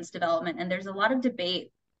a man's development. And there's a lot of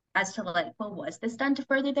debate as to like, well, was this done to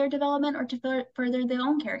further their development or to further their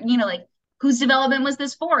own character? Like whose development was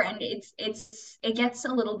this for? And it gets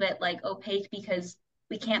a little bit like opaque because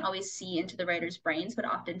we can't always see into the writer's brains, but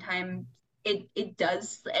oftentimes it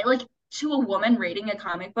does, like, to a woman reading a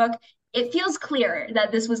comic book, it feels clear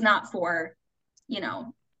that this was not for, you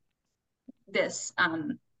know, this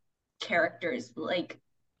character's like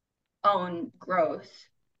own growth,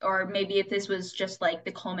 or maybe if this was just like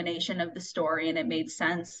the culmination of the story and it made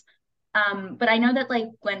sense. But I know that like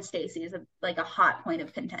Gwen Stacy is like a hot point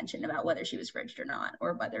of contention about whether she was fridged or not,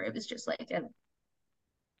 or whether it was just like a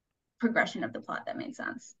progression of the plot that made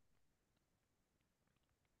sense.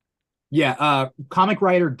 Yeah, comic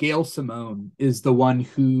writer Gail Simone is the one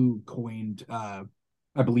who coined I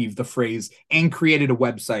believe the phrase and created a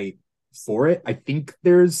website for it. I think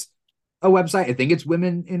there's a website. I think it's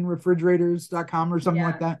womeninrefrigerators.com or something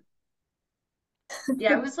like Yeah. that.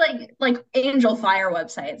 Yeah, it was like Angel Fire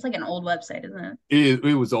website. It's like an old website, isn't it?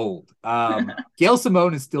 It was old. Gail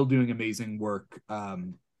Simone is still doing amazing work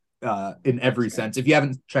in That's every true. sense. If you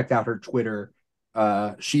haven't checked out her Twitter,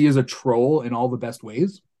 she is a troll in all the best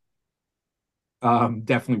ways.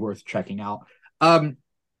 Definitely worth checking out.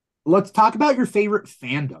 Let's talk about your favorite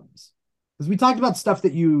fandoms, because we talked about stuff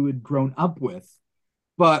that you had grown up with,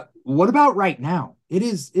 but what about right now? It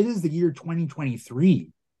is the year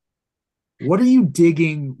 2023. What are you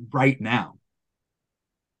digging right now?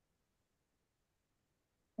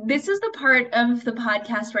 This is the part of the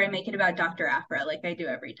podcast where I make it about Dr. Aphra, like I do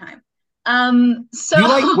every time. So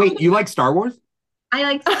You like Star Wars? I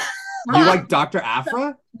like You huh? like Dr.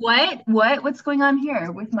 Aphra? What's going on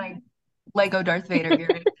here with my Lego Darth Vader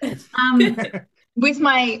earring? With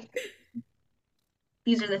my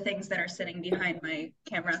these are the things that are sitting behind my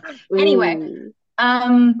camera. Anyway, Ooh.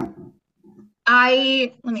 I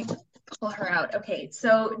let me pull her out. Okay,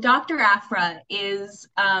 so Dr. Aphra is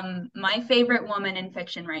my favorite woman in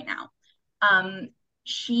fiction right now.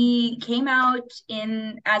 She came out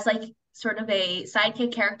in as like sort of a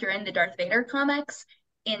sidekick character in the Darth Vader comics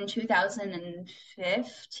in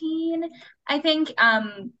 2015, I think,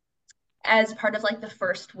 as part of like the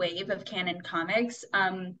first wave of canon comics,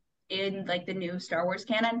 in like the new Star Wars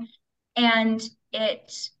canon. And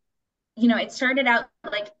it, it started out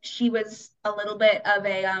like she was a little bit of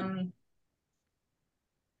a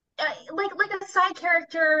like a side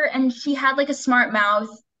character, and she had like a smart mouth,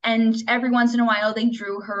 and every once in a while they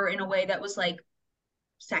drew her in a way that was like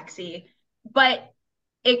sexy, but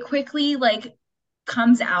it quickly like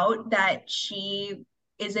comes out that she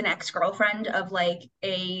is an ex-girlfriend of like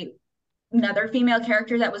a another female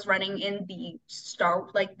character that was running in the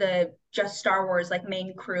the just Star Wars like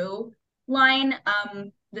main crew line.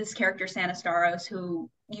 This character Santa Staros, who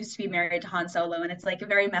used to be married to Han Solo, and it's like a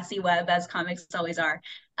very messy web, as comics always are.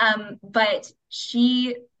 But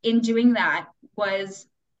she, in doing that, was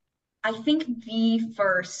I think the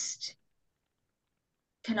first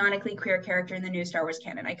canonically queer character in the new Star Wars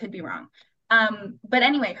canon. I could be wrong. But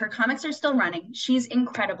anyway, her comics are still running. She's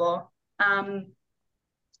incredible.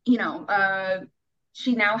 You know,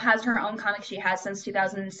 she now has her own comic. She has since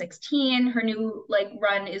 2016. Her new like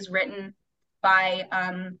run is written by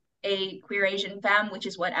a queer Asian femme, which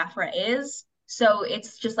is what Afra is. So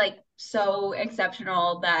it's just like so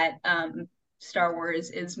exceptional that Star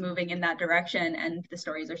Wars is moving in that direction, and the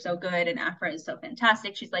stories are so good, and Afra is so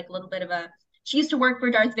fantastic. She's like a little bit of a she used to work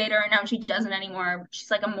for Darth Vader, and now she doesn't anymore.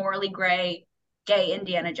 She's like a morally gray gay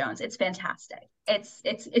Indiana Jones. It's fantastic.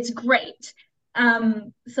 It's great.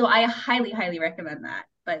 So I highly, highly recommend that.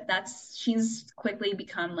 But she's quickly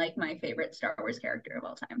become like my favorite Star Wars character of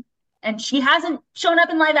all time. And she hasn't shown up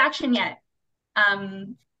in live action yet.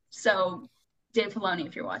 So Dave Filoni,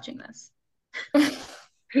 if you're watching this.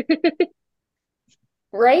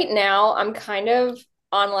 Right now I'm kind of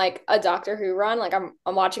on like a Doctor Who run. Like I'm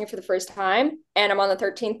watching it for the first time and I'm on the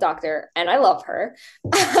 13th Doctor and I love her.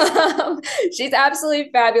 She's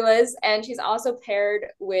absolutely fabulous. And she's also paired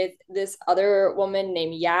with this other woman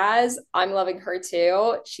named Yaz. I'm loving her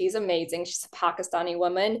too. She's amazing. She's a Pakistani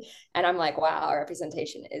woman. And I'm like, wow, our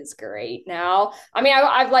representation is great now. I mean,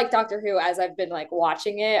 I've liked Doctor Who as I've been like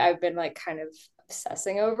watching it. I've been like kind of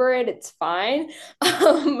obsessing over it. It's fine.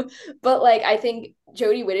 But like I think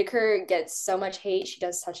Jodie Whittaker gets so much hate. She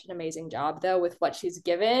does such an amazing job though with what she's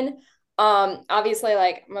given. Obviously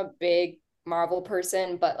like I'm a big Marvel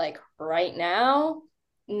person, but like right now,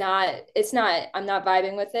 I'm not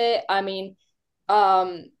vibing with it. I mean,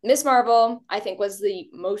 Miss Marvel, I think was the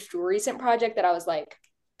most recent project that I was like,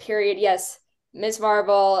 period, yes, Miss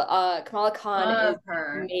Marvel, Kamala Khan is Love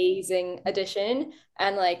her. amazing addition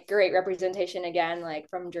and like great representation again, like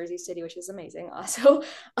from Jersey City, which is amazing. Also,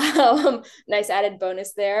 nice added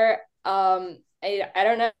bonus there. I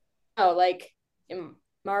don't know, like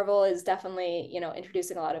Marvel is definitely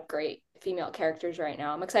introducing a lot of great female characters right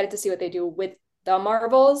now. I'm excited to see what they do with the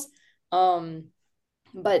Marvels. Um,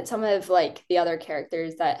 but some of like the other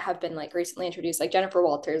characters that have been like recently introduced, like Jennifer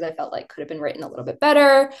Walters, I felt like could have been written a little bit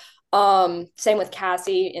better. Same with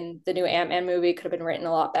Cassie in the new Ant-Man movie, could have been written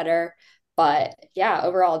a lot better. But yeah,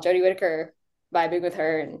 overall, Jodie Whittaker, vibing with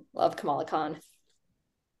her and love Kamala Khan.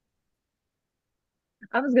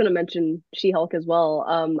 I was gonna mention She-Hulk as well.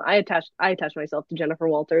 I attached myself to Jennifer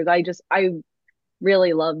Walters. I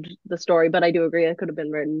really loved the story, but I do agree it could have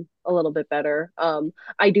been written a little bit better.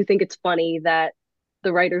 I do think it's funny that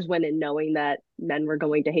the writers went in knowing that men were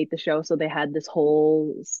going to hate the show, so they had this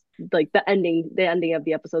whole like the ending of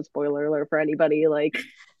the episode. Spoiler alert for anybody! Like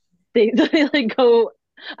they like go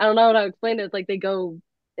I don't know how to explain it. It's like they go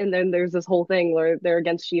and then there's this whole thing where they're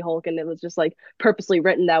against She-Hulk and it was just like purposely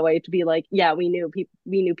written that way to be like, yeah, we knew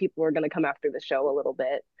people were gonna come after the show a little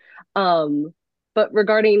bit. But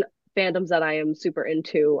regarding fandoms that I am super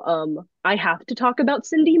into, I have to talk about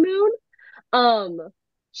Cindy Moon. Um,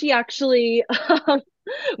 she actually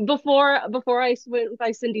before I went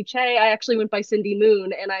by Cindy Che, I actually went by Cindy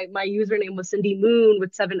Moon, and I my username was Cindy Moon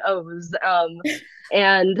with seven O's.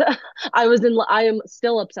 And I am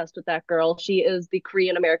still obsessed with that girl. She is the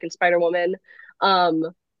Korean American Spider Woman. Um,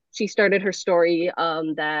 she started her story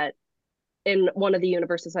that in one of the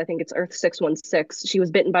universes, I think it's Earth 616, she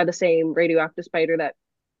was bitten by the same radioactive spider that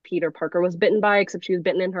Peter Parker was bitten by, except she was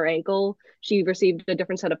bitten in her ankle. She received a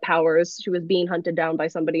different set of powers. She was being hunted down by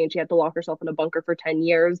somebody and she had to lock herself in a bunker for 10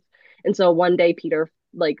 years. And so one day Peter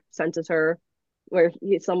like senses her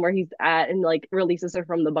somewhere he's at and like releases her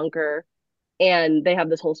from the bunker, and they have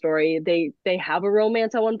this whole story. They have a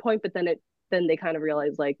romance at one point, but then they kind of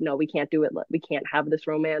realize like, no, we can't do it. We can't have this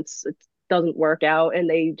romance. It doesn't work out, and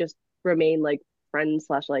they just remain like friends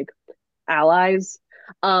slash like allies.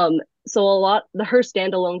 So her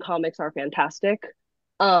standalone comics are fantastic.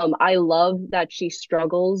 I love that she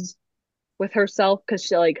struggles with herself because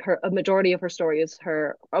she like her a majority of her story is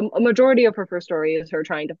her a majority of her first story is her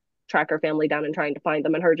trying to track her family down and trying to find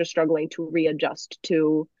them, and her just struggling to readjust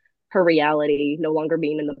to her reality, no longer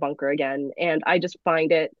being in the bunker again. And I just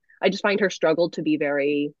find her struggle to be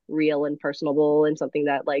very real and personable and something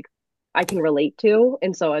that like I can relate to.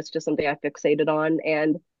 And so it's just something I fixated on.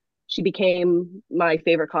 And she became my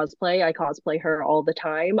favorite cosplay. I cosplay her all the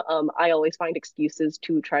time. I always find excuses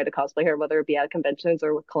to try to cosplay her, whether it be at conventions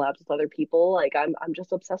or with collabs with other people. Like I'm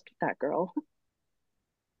just obsessed with that girl.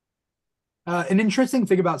 An interesting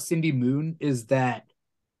thing about Cindy Moon is that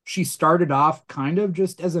she started off kind of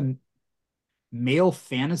just as a male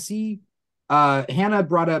fantasy. Hannah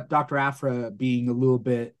brought up Dr. Afra being a little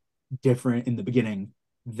bit different in the beginning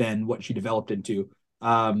than what she developed into.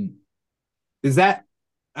 Um, is that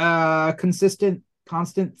a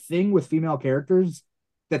constant thing with female characters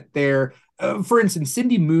that they're, for instance,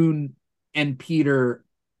 Cindy Moon and Peter,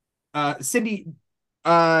 Cindy,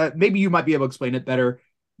 maybe you might be able to explain it better.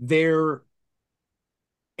 Their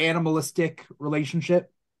animalistic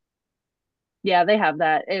relationship. Yeah, they have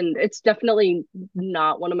that. And it's definitely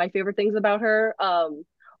not one of my favorite things about her.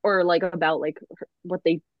 Or like about like what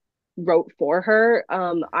they wrote for her.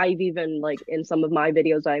 I've even like in some of my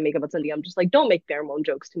videos that I make about Cindy, I'm just like, don't make pheromone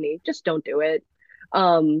jokes to me. Just don't do it.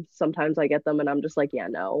 Sometimes I get them and I'm just like, yeah,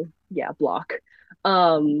 no, yeah, block.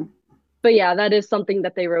 Um, but yeah, that is something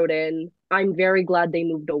that they wrote in. I'm very glad they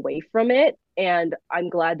moved away from it. And I'm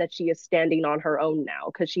glad that she is standing on her own now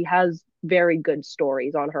because she has very good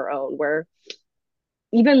stories on her own where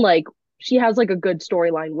even like she has like a good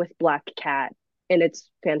storyline with Black Cat and it's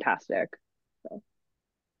fantastic. So,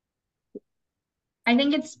 I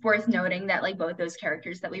think it's worth noting that like both those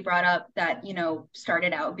characters that we brought up that,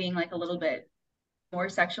 started out being like a little bit more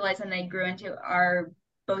sexualized than they grew into are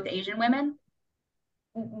both Asian women,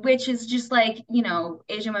 which is just like,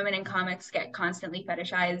 Asian women in comics get constantly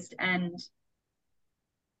fetishized and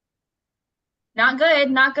not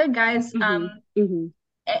good, guys. hmm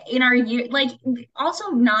In our year, like also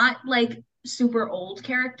not like super old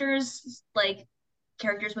characters, like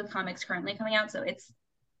characters with comics currently coming out. So it's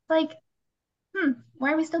like,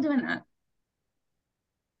 why are we still doing that?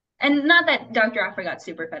 And not that Dr. Afra got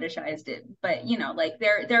super fetishized it, but like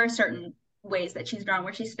there are certain ways that she's drawn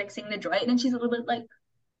where she's fixing the droid and she's a little bit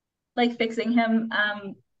like fixing him.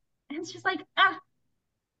 And it's just like,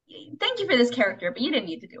 thank you for this character, but you didn't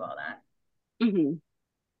need to do all that. hmm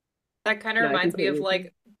That kind of No, I reminds me of completely agree.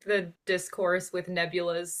 like the discourse with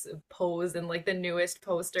Nebula's pose and like the newest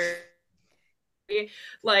poster.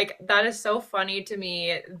 Like that is so funny to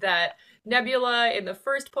me that Nebula in the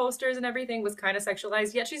first posters and everything was kind of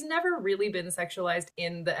sexualized, yet she's never really been sexualized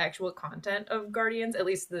in the actual content of Guardians, at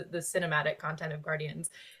least the cinematic content of Guardians.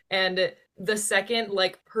 And the second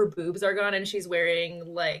like her boobs are gone and she's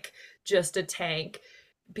wearing like just a tank,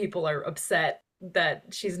 people are upset that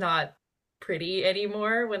she's not pretty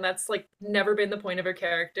anymore when that's like never been the point of her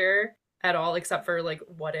character at all, except for like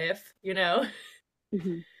what if, you know?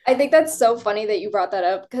 hmm I think that's so funny that you brought that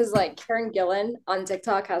up because like Karen Gillan on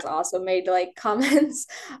TikTok has also made like comments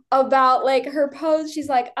about like her pose. She's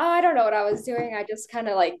like, oh, I don't know what I was doing. I just kind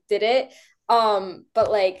of like did it.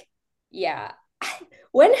 But like, yeah.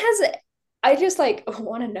 When has it I just like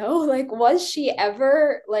want to know, like, was she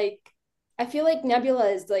ever like I feel like Nebula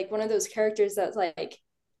is like one of those characters that's like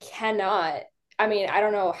cannot. I mean, I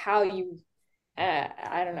don't know how you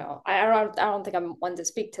I don't know. I don't think I'm one to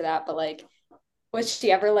speak to that, but like Was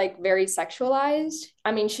she ever like very sexualized?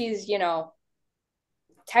 I mean, she's,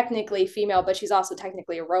 technically female, but she's also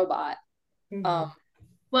technically a robot. Um, Mhm.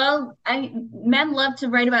 Well, men love to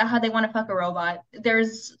write about how they want to fuck a robot.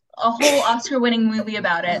 There's a whole Oscar-winning movie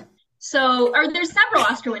about it. So, or there's several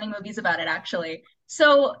Oscar-winning movies about it actually.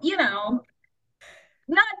 So,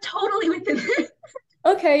 not totally within.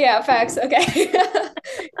 okay, yeah, facts. Okay.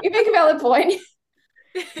 You make a valid point.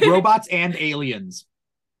 Robots and aliens.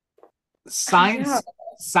 Oh, yeah.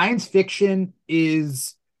 Science fiction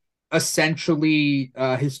is essentially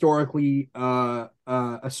historically a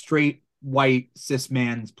straight white cis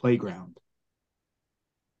man's playground.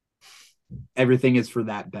 Everything is for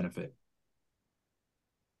that benefit.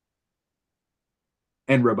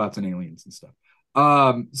 And robots and aliens and stuff.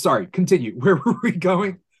 Sorry, continue. Where were we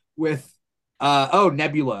going with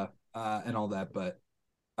Nebula and all that, but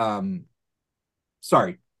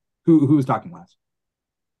sorry. Who was talking last?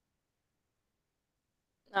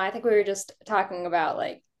 No, I think we were just talking about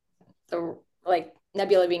like the like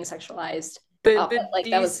Nebula being sexualized. The Like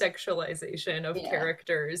that was desexualization of yeah.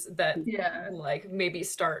 characters that Yeah. like maybe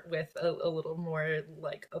start with a little more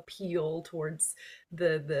like appeal towards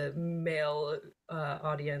the male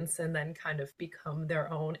audience and then kind of become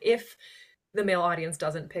their own if the male audience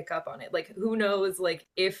doesn't pick up on it. Like who knows like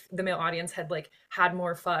if the male audience had like had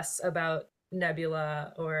more fuss about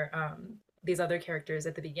Nebula or these other characters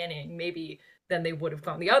at the beginning, maybe then they would have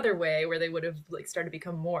gone the other way where they would have like started to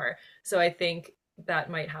become more. So I think that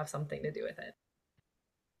might have something to do with it.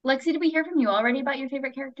 Lexi, did we hear from you already about your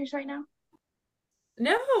favorite characters right now?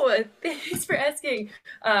 No, thanks for asking.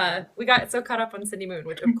 We got so caught up on Cindy Moon,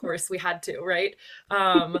 which of course we had to, right?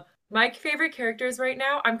 Um, my favorite characters right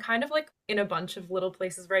now, I'm kind of like in a bunch of little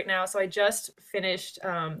places right now. So I just finished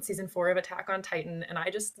season 4 of Attack on Titan, and I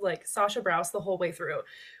just like Sasha Browse the whole way through.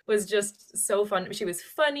 Was just so fun. She was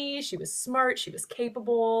funny, she was smart, she was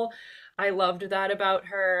capable. I loved that about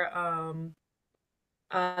her.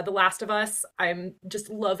 The Last of Us. I'm just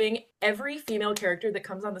loving every female character that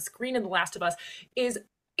comes on the screen in The Last of Us is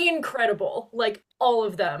incredible. Like all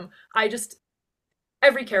of them. I just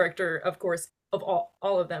every character, of course, of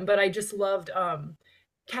all of them. But I just loved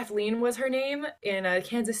Kathleen was her name in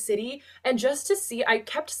Kansas City, and just to see, I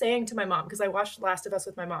kept saying to my mom because I watched Last of Us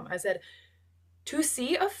with my mom. I said, to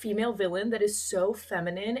see a female villain that is so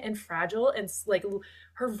feminine and fragile and like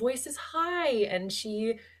her voice is high and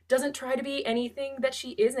she doesn't try to be anything that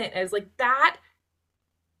she isn't as like that.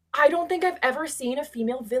 I don't think I've ever seen a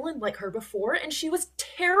female villain like her before, and she was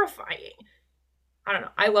terrifying. I don't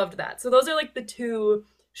know, I loved that. So those are like the two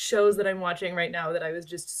shows that I'm watching right now that I was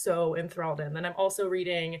just so enthralled in. Then I'm also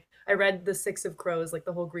reading, I read the Six of Crows, like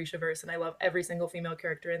the whole Grishaverse, and I love every single female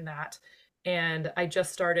character in that. And I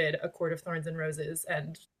just started A Court of Thorns and Roses,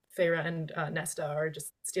 and Feyre and Nesta are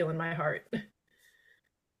just stealing my heart.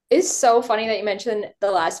 It's so funny that you mentioned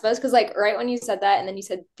The Last of Us because, like, right when you said that and then you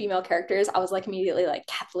said female characters, I was like immediately like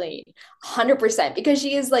Kathleen, 100%, because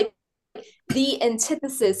she is like the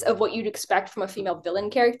antithesis of what you'd expect from a female villain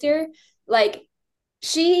character. Like,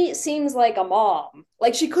 she seems like a mom.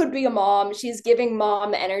 Like, she could be a mom. She's giving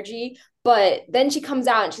mom energy, but then she comes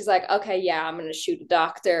out and she's like, okay, yeah, I'm gonna shoot a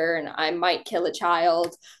doctor and I might kill a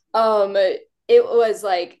child. It was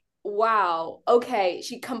like, wow, okay,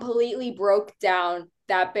 she completely broke down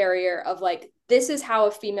that barrier of like, this is how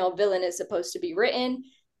a female villain is supposed to be written.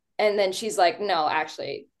 And then she's like, no,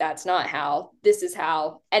 actually, that's not how. This is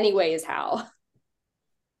how. Anyway, is how.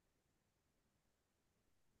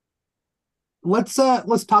 Let's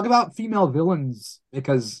talk about female villains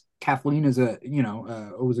because Kathleen is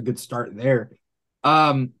was a good start there.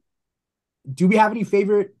 Um, do we have any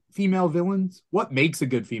favorite female villains? What makes a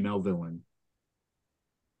good female villain?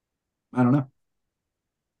 I don't know.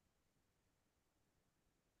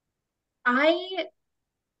 I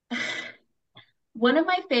One of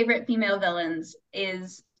my favorite female villains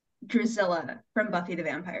is Drusilla from Buffy the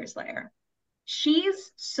Vampire Slayer.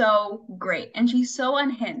 She's so great and she's so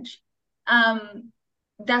unhinged. Um,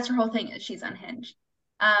 that's her whole thing is she's unhinged.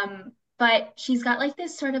 But she's got like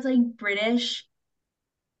this sort of like British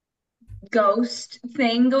ghost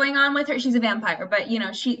thing going on with her. She's a vampire, but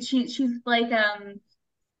she's like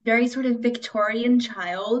very sort of Victorian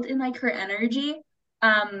child in like her energy.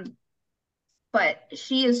 Um, but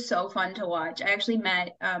she is so fun to watch. I actually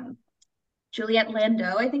met Juliette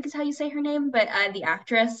Landau, I think is how you say her name, but the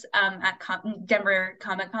actress at Denver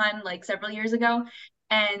Comic Con like several years ago,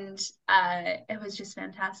 and it was just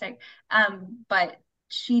fantastic. But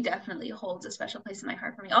she definitely holds a special place in my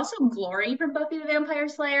heart for me. Also, Glory from Buffy the Vampire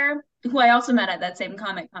Slayer, who I also met at that same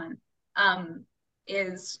Comic Con,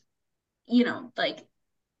 is like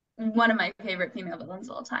one of my favorite female villains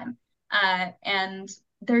of all time. And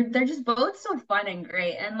they're just both so fun and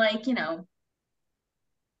great. And like,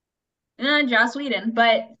 Joss Whedon,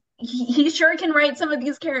 but he sure can write some of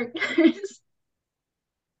these characters.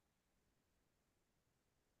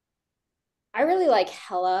 I really like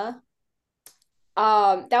Hella.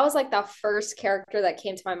 That was like the first character that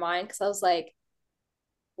came to my mind because I was like,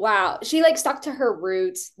 wow, she like stuck to her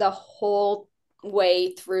roots the whole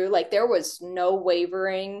way through. Like there was no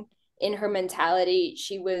wavering in her mentality.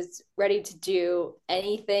 She was ready to do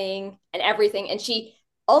anything and everything. And she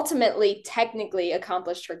ultimately technically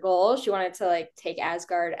accomplished her goal. She wanted to like take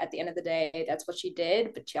Asgard at the end of the day. That's what she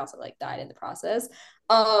did, but she also like died in the process.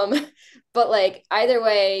 Um, but like either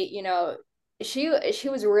way, she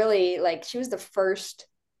was really like she was the first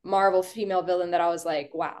Marvel female villain that I was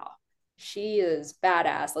like, wow, she is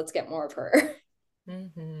badass. Let's get more of her.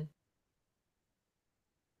 Mm-hmm.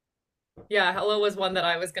 Yeah, Hello was one that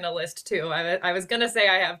I was going to list too. I was going to say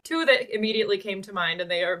I have two that immediately came to mind, and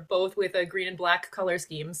they are both with a green and black color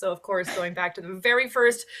scheme. So, of course, going back to the very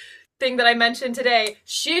first thing that I mentioned today,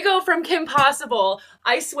 Shigo from Kim Possible,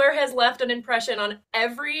 I swear has left an impression on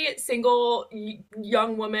every single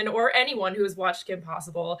young woman or anyone who has watched Kim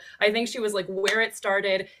Possible. I think she was like where it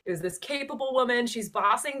started. It was this capable woman. She's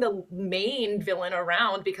bossing the main villain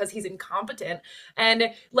around because he's incompetent.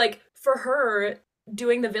 And like for her,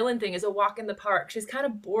 doing the villain thing is a walk in the park. She's kind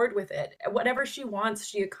of bored with it. Whatever she wants,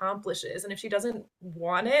 she accomplishes. And if she doesn't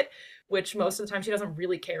want it, which most of the time she doesn't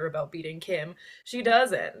really care about beating Kim, she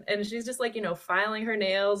doesn't. And she's just like, filing her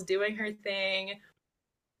nails, doing her thing.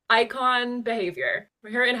 Icon behavior.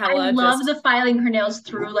 Her and I Hella love just the filing her nails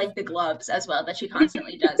through like the gloves as well that she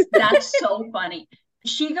constantly does. That's so funny.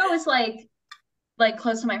 Shigo is like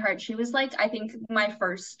close to my heart. She was like I think my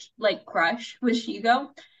first like crush was Shigo.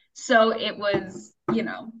 So it was,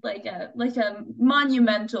 like a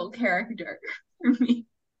monumental character for me.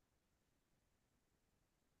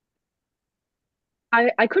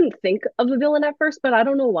 I couldn't think of the villain at first, but I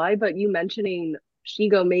don't know why. But you mentioning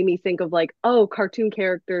Shigo made me think of like, oh, cartoon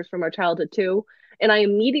characters from our childhood too. And I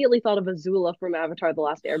immediately thought of Azula from Avatar: The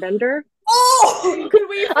Last Airbender. oh, could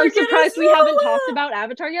we I'm forget surprised we haven't talked Azula? about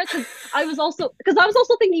Avatar yet because I was also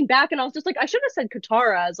thinking back and I was just like I should have said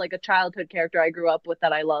Katara as like a childhood character I grew up with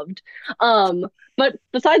that I loved. But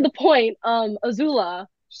beside the point, Azula,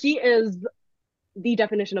 she is the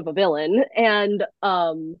definition of a villain and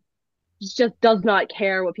just does not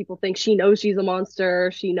care what people think. She knows she's a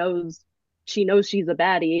monster. She knows she's a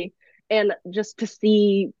baddie. And just to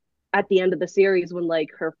see at the end of the series when like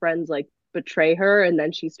her friends like betray her and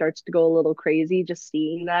then she starts to go a little crazy, just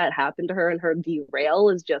seeing that happen to her and her derail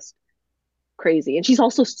is just crazy. And she's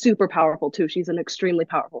also super powerful too. She's an extremely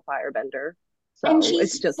powerful firebender. And So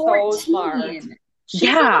it's she's just So smart. 14.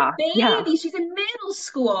 She's like a yeah, yeah. baby. She's in middle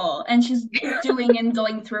school and she's doing and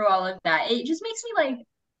going through all of that. It just makes me like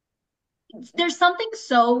there's something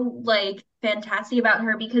so like fantastic about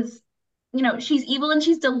her because she's evil and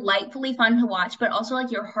she's delightfully fun to watch, but also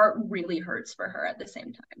like your heart really hurts for her at the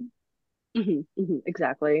same time.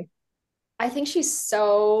 Exactly. I think she's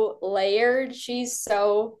so layered. She's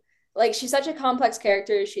such a complex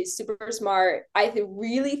character. She's super smart.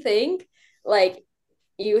 Really think like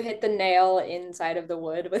you hit the nail inside of the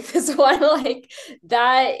wood with this one. Like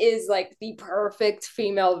that is like the perfect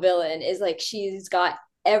female villain is like she's got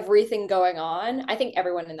everything going on. I think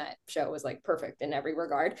everyone in that show was like perfect in every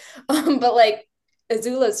regard. But like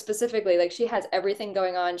Azula specifically, like she has everything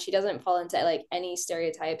going on. She doesn't fall into like any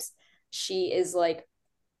stereotypes. She is like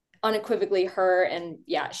unequivocally her and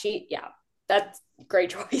yeah, that's great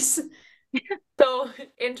choice. So,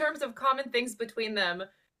 in terms of common things between them,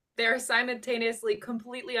 they're simultaneously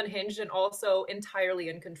completely unhinged and also entirely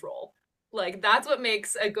in control. Like, that's what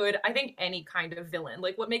makes a good, I think, any kind of villain.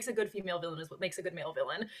 Like, what makes a good female villain is what makes a good male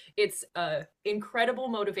villain. It's incredible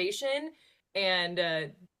motivation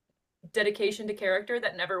and dedication to character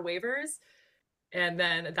that never wavers. And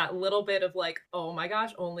then that little bit of like, oh my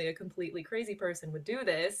gosh, only a completely crazy person would do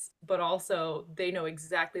this, but also they know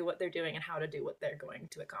exactly what they're doing and how to do what they're going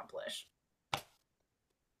to accomplish.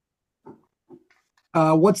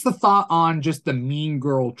 What's the thought on just the mean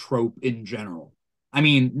girl trope in general? I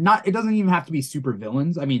mean, not it doesn't even have to be super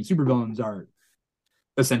villains. I mean, super villains are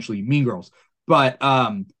essentially mean girls, but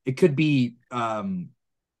it could be from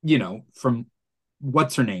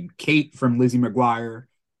what's her name, Kate from Lizzie McGuire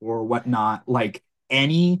or whatnot, like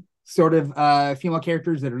any sort of female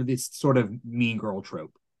characters that are this sort of mean girl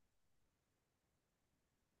trope.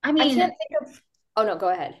 I I mean, can't think of Oh no, go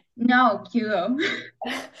ahead. no, Hugo.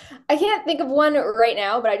 I can't think of one right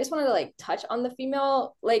now, but I just wanted to like touch on the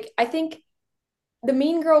female. Like I think the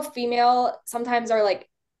mean girl female sometimes are like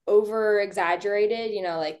over exaggerated, you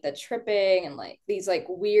know, like the tripping and like these like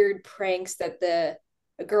weird pranks that the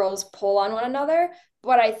girls pull on one another.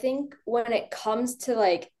 But I think when it comes to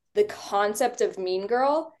like the concept of Mean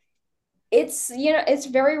Girl, it's, you know, it's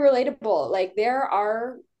very relatable. Like there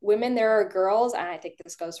are women, there are girls, and I think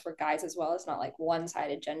this goes for guys as well. It's not like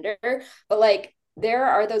one-sided gender, but like there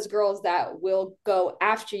are those girls that will go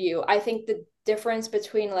after you. I think the difference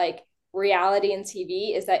between like reality and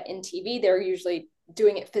TV is that in TV they're usually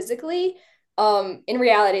doing it physically. In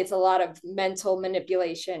reality it's a lot of mental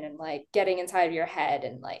manipulation and like getting inside of your head,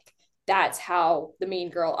 and like that's how the mean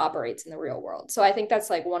girl operates in the real world. So I think that's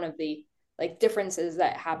like one of the like differences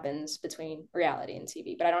that happens between reality and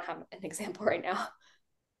TV, but I don't have an example right now.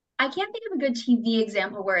 I can't think of a good TV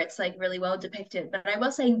example where it's like really well depicted, but I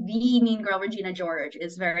will say the Mean Girl Regina George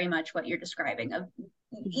is very much what you're describing. Of,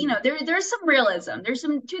 you know, there's some realism, there's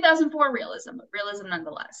some 2004 realism, but realism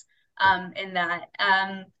nonetheless. In that,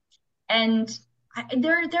 and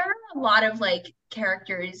there are a lot of like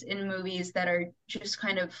characters in movies that are just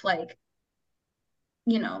kind of like,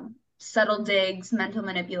 you know, subtle digs, mental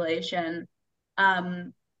manipulation.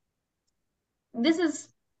 Um, this is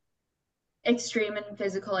extreme and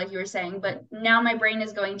physical, like you were saying, but now my brain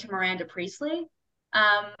is going to Miranda Priestley,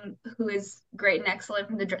 who is great and excellent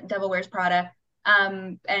from The Devil Wears Prada,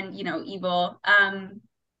 and you know, evil.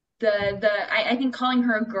 I think calling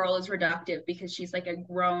her a girl is reductive because she's like a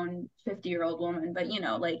grown 50-year-old woman, but you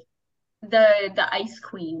know, like the Ice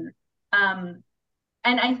Queen.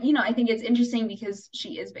 And I think it's interesting because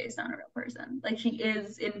she is based on a real person. Like she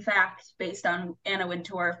is in fact based on Anna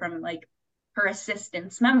Wintour from like her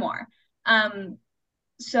assistant's memoir. Um,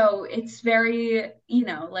 so it's very, you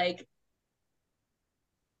know, like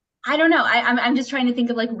I don't know. I'm just trying to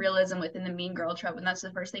think of like realism within the Mean Girl trope, and that's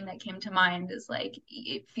the first thing that came to mind is like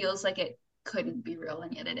it feels like it couldn't be real,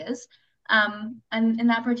 and yet it is. And in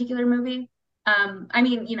that particular movie. I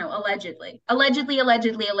mean, you know, allegedly,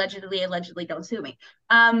 don't sue me.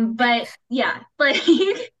 But yeah, like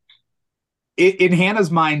In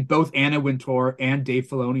Hannah's mind, both Anna Wintour and Dave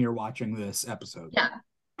Filoni are watching this episode. yeah,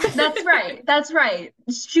 that's right. That's right.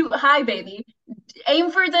 Shoot high, baby.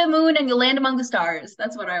 Aim for the moon and you'll land among the stars.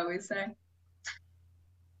 That's what I always say.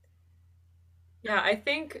 Yeah, I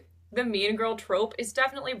think the mean girl trope is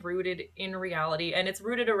definitely rooted in reality, and it's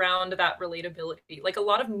rooted around that relatability. Like a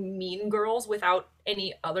lot of mean girls without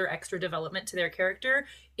any other extra development to their character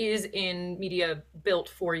is in media built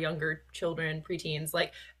for younger children, preteens.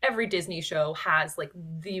 Like every Disney show has like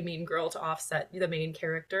the mean girl to offset the main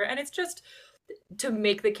character, and it's just to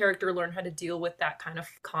make the character learn how to deal with that kind of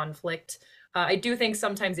conflict. I do think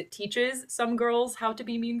sometimes it teaches some girls how to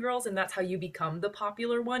be mean girls, and that's how you become the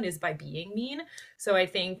popular one is by being mean. So I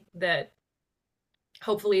think that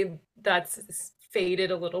hopefully that's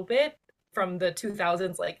faded a little bit from the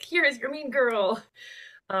 2000s. Like, here is your mean girl.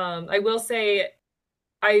 I will say,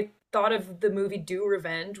 I thought of the movie Do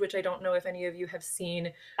Revenge, which I don't know if any of you have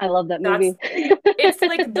seen. I love that That's movie. it's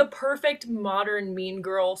like the perfect modern mean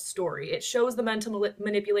girl story. It shows the mental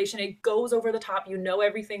manipulation. It goes over the top. You know,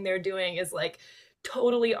 everything they're doing is like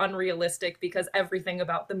totally unrealistic because everything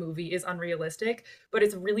about the movie is unrealistic, but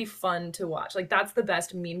it's really fun to watch. Like that's the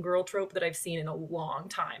best mean girl trope that I've seen in a long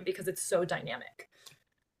time because it's so dynamic.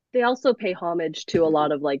 They also pay homage to a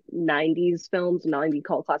lot of like 90s films, 90s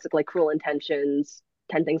cult classic like Cruel Intentions,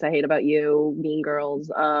 10 Things I Hate About You, Mean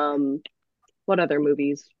Girls, what other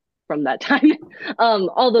movies from that time?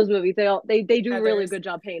 All those movies, they do a really Heather's. good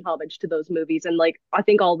job paying homage to those movies. And like I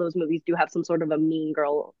think all those movies do have some sort of a mean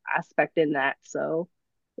girl aspect in that. So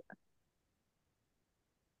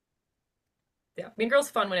Yeah, Mean Girl's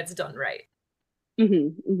fun when it's done right.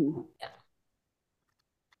 hmm.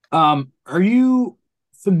 Are you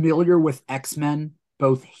familiar with X-Men,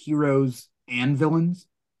 both heroes and villains?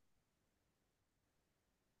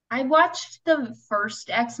 I watched the first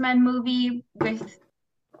X-Men movie with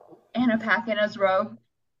Anna Paquin as Rogue.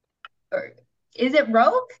 Or is it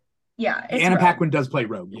Rogue? Yeah, it's Anna Rogue. Paquin does play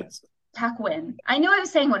Rogue, yes. Paquin. I knew I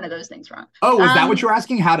was saying one of those things wrong. Oh, is that what you're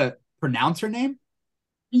asking? How to pronounce her name?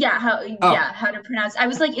 Yeah, Oh. how to pronounce. I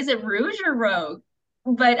was like, is it Rouge or Rogue?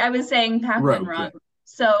 But I was saying Paquin Rogue, wrong. yeah.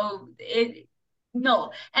 So it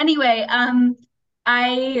no. Anyway,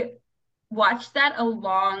 I watched that a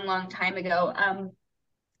long, long time ago.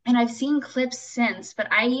 And I've seen clips since, but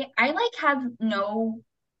I like have no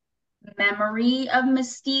memory of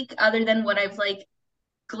Mystique other than what I've like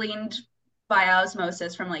gleaned by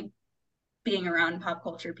osmosis from like being around pop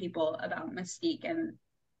culture people about Mystique. And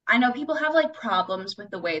I know people have like problems with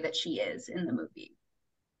the way that she is in the movie.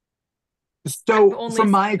 So, Only from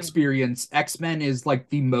my seen experience, X-Men is like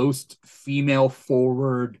the most female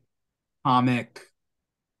forward comic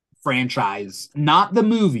franchise, not the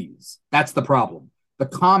movies. That's the problem. The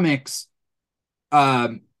comics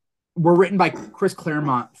um, were written by Chris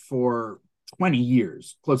Claremont for 20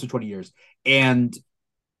 years, close to 20 years. And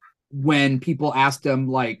when people asked him,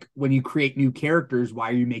 like, when you create new characters, why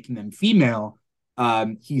are you making them female?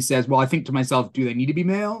 He says, well, I think to myself, do they need to be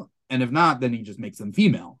male? And if not, then he just makes them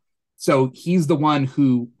female. So he's the one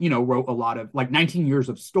who, wrote a lot of like 19 Years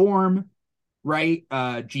of Storm, right?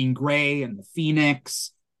 Jean Grey and the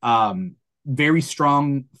Phoenix, very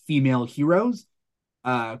strong female heroes.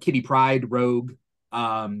 Kitty Pryde, Rogue,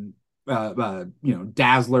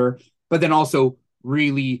 Dazzler, but then also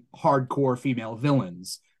really hardcore female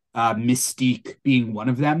villains, Mystique being one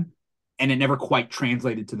of them, and it never quite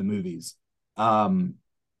translated to the movies. And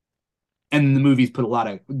the movies put a lot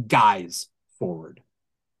of guys forward.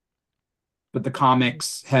 But the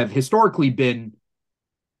comics have historically been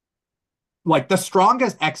like the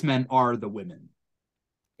strongest X-Men are the women.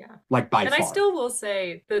 Yeah. Like by and far. I still will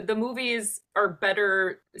say the movies are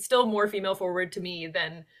better, still more female forward to me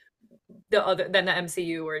than the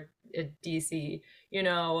MCU or DC.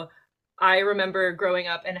 I remember growing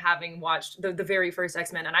up and having watched the very first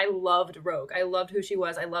X-Men, and I loved Rogue. I loved who she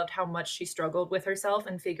was. I loved how much she struggled with herself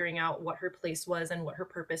and figuring out what her place was and what her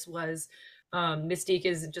purpose was. Mystique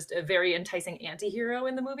is just a very enticing anti-hero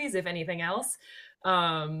in the movies, if anything else.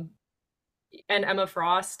 And Emma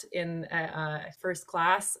Frost in First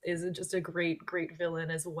Class is just a great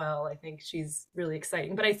villain as well. I think she's really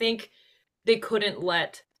exciting. But I think they couldn't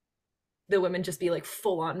let the women just be like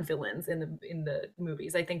full-on villains in the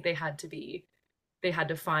movies. I think they had to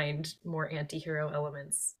find more anti-hero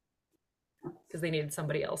elements because they needed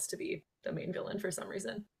somebody else to be the main villain for some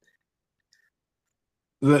reason.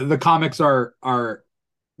 The comics are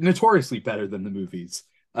notoriously better than the movies,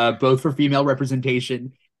 both for female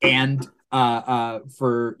representation and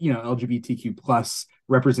for LGBTQ plus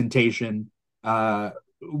representation.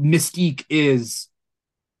 Mystique is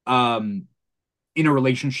in a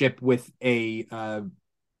relationship with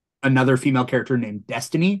another female character named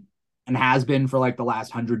Destiny, and has been for like the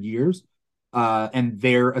last 100 years. And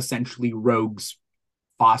they're essentially Rogue's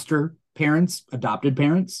foster parents, adopted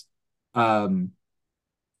parents. That's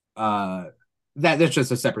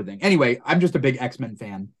just a separate thing. Anyway, I'm just a big X-Men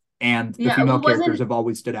fan, and the female characters have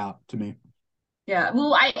always stood out to me. Yeah,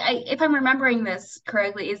 well, I if I'm remembering this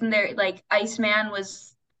correctly, isn't there like Iceman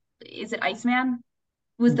was, is it Iceman?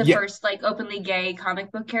 Was the first like openly gay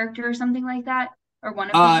comic book character or something like that, or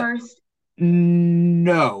one of the first?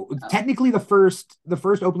 No, technically the first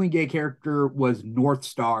openly gay character was North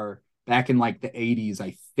Star back in like the 80s,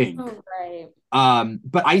 I think. Oh, right.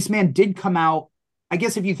 But Iceman did come out. I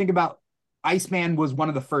guess if you think about, Iceman was one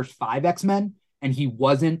of the first 5 X-Men, and he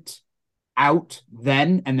wasn't out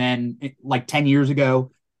then. And then like 10 years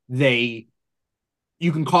ago, you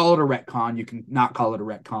can call it a retcon, you can not call it a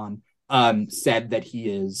retcon. Said that he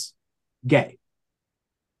is gay.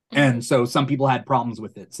 And so some people had problems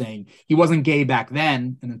with it, saying he wasn't gay back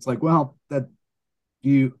then. And it's like, well,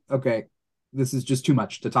 okay, this is just too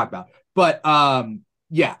much to talk about. But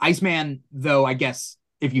yeah, Iceman, though, I guess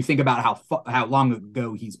if you think about how long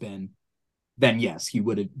ago he's been, then yes, he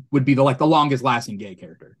would be the longest lasting gay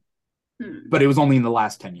character. But it was only in the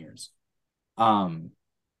last 10 years.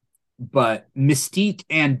 But Mystique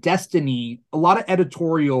and Destiny, a lot of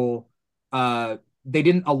editorial, they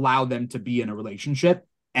didn't allow them to be in a relationship,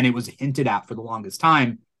 and it was hinted at for the longest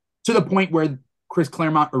time, to the point where Chris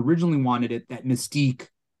Claremont originally wanted it that Mystique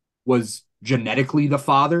was genetically the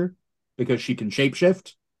father because she can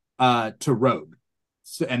shapeshift, to Rogue,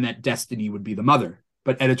 and that Destiny would be the mother,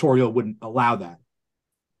 but editorial wouldn't allow that.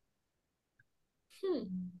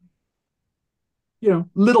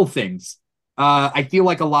 Little things. I feel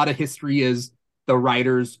like a lot of history is the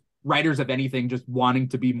writers of anything just wanting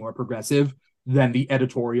to be more progressive than the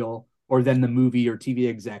editorial or than the movie or TV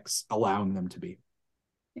execs allowing them to be.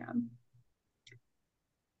 Yeah.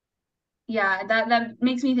 Yeah, that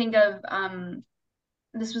makes me think of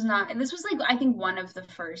this was like I think one of the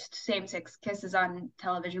first same-sex kisses on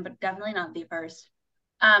television, but definitely not the first.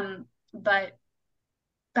 But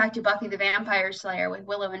back to Buffy the Vampire Slayer with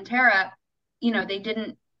Willow and Tara, they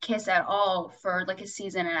didn't kiss at all for like a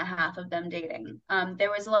season and a half of them dating.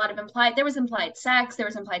 There was a lot of implied sex,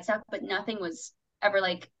 but nothing was ever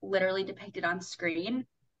like literally depicted on screen.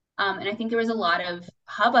 And I think there was a lot of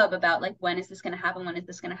hubbub about like, when is this going to happen? When is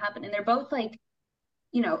this going to happen? And they're both like,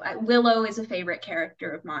 Willow is a favorite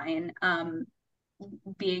character of mine,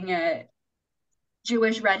 being a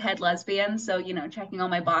Jewish redhead lesbian. So, checking all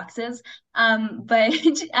my boxes. But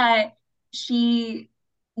she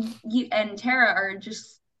and Tara are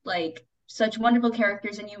just like such wonderful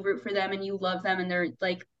characters, and you root for them and you love them, and they're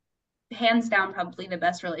like hands down probably the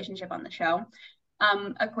best relationship on the show,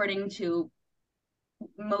 according to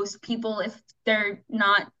most people if they're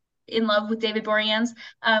not in love with David Boreanaz.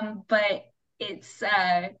 But it's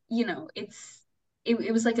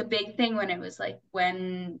it was like a big thing when it was like,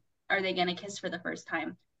 when are they gonna kiss for the first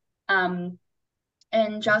time?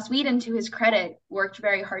 And Joss Whedon, to his credit, worked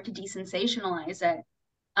very hard to desensationalize it,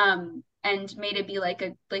 and made it be like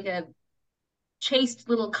a chaste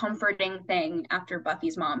little comforting thing after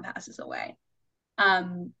Buffy's mom passes away.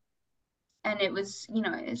 Um, and it was,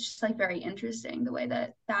 it's just like very interesting the way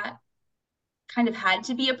that kind of had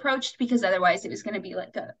to be approached, because otherwise it was going to be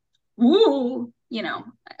like a woo,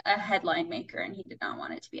 a headline maker, and he did not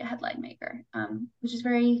want it to be a headline maker, which is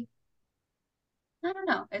very, I don't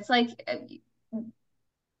know, it's like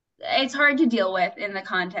it's hard to deal with in the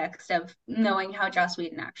context of knowing how Joss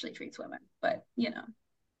Whedon actually treats women, but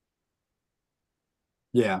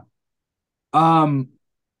Yeah. Um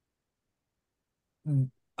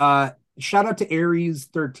Shout out to Aries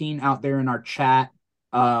 13 out there in our chat.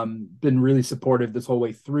 Been really supportive this whole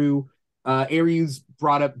way through. Aries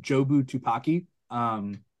brought up Jobu Tupaki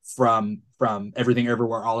from Everything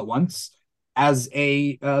Everywhere All at Once as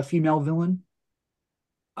a female villain.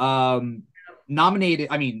 Nominated,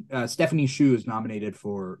 I mean, Stephanie Hsu is nominated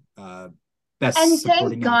for best and supporting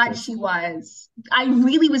thank God actress. she was. I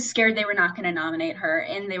really was scared they were not going to nominate her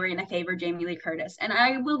and they were going to favor Jamie Lee Curtis. And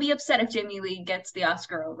I will be upset if Jamie Lee gets the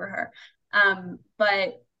Oscar over her.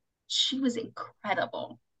 But she was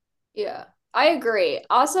incredible. Yeah, I agree.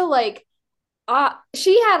 Also, like,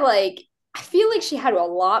 she had like, I feel like she had a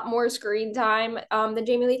lot more screen time than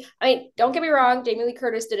Jamie Lee. I mean, don't get me wrong, Jamie Lee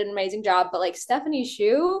Curtis did an amazing job, but like Stephanie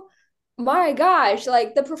Hsu, my gosh,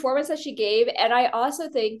 like the performance that she gave. And I also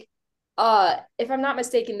think, if I'm not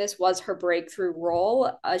mistaken, this was her breakthrough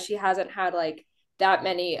role. She hasn't had like that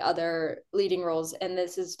many other leading roles, and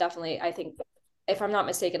this is definitely, I think, if I'm not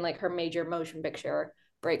mistaken, like her major motion picture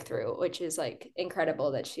breakthrough, which is like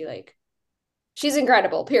incredible that she's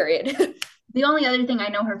incredible, period. The only other thing I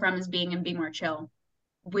know her from is being in Be More Chill,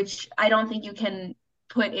 which I don't think you can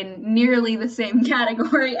put in nearly the same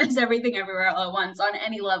category as Everything Everywhere All at Once on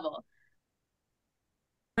any level.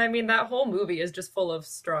 I mean, that whole movie is just full of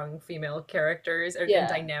strong female characters and Yeah.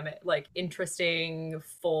 dynamic, like interesting,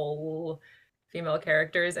 full female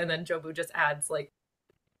characters. And then Jobu just adds, like,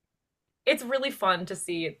 it's really fun to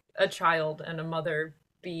see a child and a mother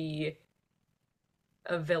be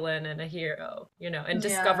a villain and a hero, and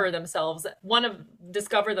discover themselves as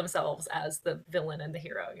the villain and the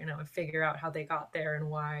hero, and figure out how they got there and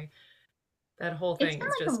why. That whole It's thing been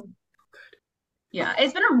is like just yeah,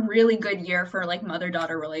 it's been a really good year for like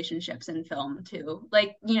mother-daughter relationships in film too.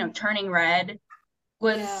 Like, Turning Red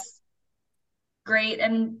was Yeah. great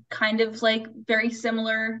and kind of like very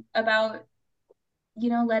similar about,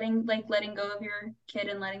 letting go of your kid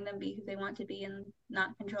and letting them be who they want to be and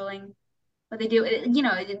not controlling what they do.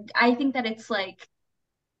 I think that it's like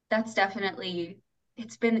that's definitely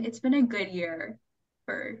it's been a good year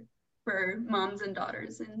for moms and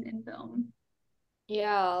daughters in film.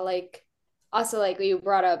 Yeah, like also like you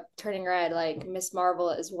brought up Turning Red, like Miss Marvel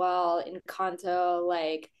as well, Encanto,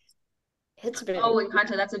 like it's Oh, been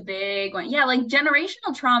Encanto, that's a big one. Yeah, like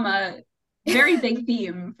generational trauma, very big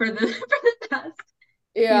theme for the for the past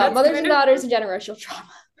few yeah, that's mothers years. and kind of daughters and generational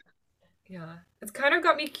trauma. yeah. It's kind of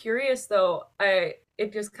got me curious though.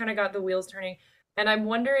 It just kind of got the wheels turning. And I'm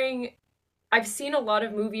wondering, I've seen a lot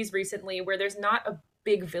of movies recently where there's not a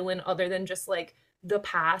big villain other than just like the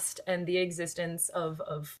past and the existence of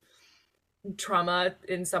trauma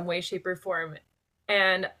in some way, shape, or form.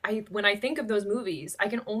 And when I think of those movies, I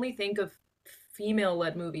can only think of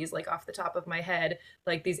female-led movies, like off the top of my head,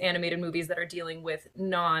 like these animated movies that are dealing with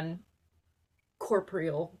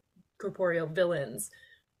non-corporeal villains.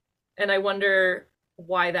 And I wonder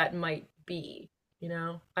why that might be, I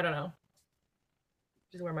don't know.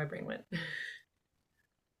 Just where my brain went.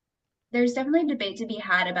 There's definitely a debate to be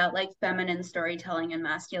had about like feminine storytelling and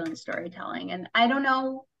masculine storytelling, and I don't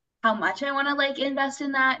know how much I want to like invest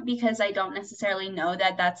in that, because I don't necessarily know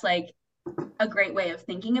that that's like a great way of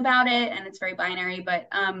thinking about it, and it's very binary. But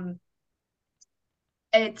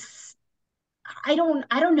it's I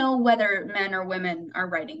don't know whether men or women are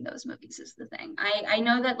writing those movies is the thing. I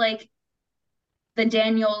know that like the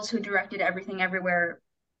Daniels who directed Everything Everywhere,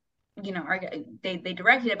 are they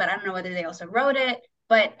directed it, but I don't know whether they also wrote it.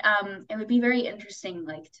 But it would be very interesting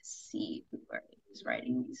like to see who's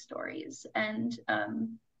writing these stories, and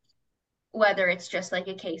whether it's just like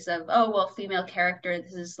a case of, oh well, female character,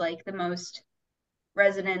 this is like the most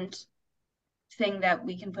resonant thing that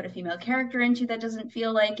we can put a female character into that doesn't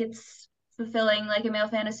feel like it's fulfilling like a male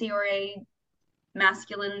fantasy or a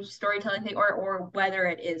masculine storytelling thing, or whether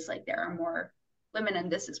it is like there are more women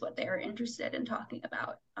and this is what they're interested in talking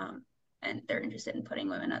about. And they're interested in putting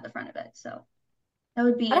women at the front of it. So that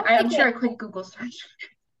would I be, don't I'm think sure, it. a quick Google search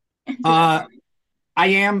answer that Uh, for me. I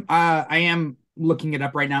am looking it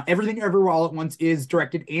up right now. Everything Everywhere All at Once is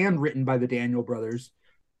directed and written by the Daniel brothers,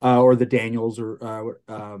 or the Daniels,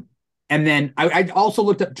 and then I also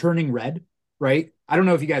looked up Turning Red. Right, I don't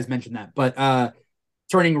know if you guys mentioned that, but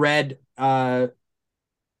Turning Red uh,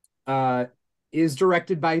 is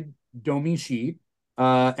directed by Domi Shi,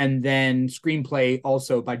 and then screenplay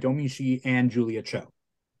also by Domi Shi and Julia Cho.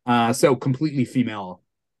 So completely female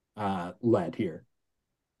led here.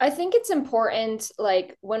 I think it's important,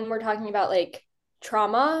 like when we're talking about like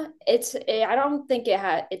trauma, I don't think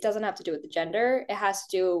it doesn't have to do with the gender. It has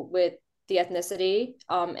to do with the ethnicity,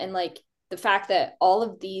 and like the fact that all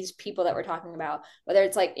of these people that we're talking about, whether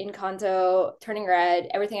it's like Encanto, Turning Red,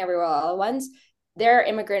 Everything Everywhere All at Once, they're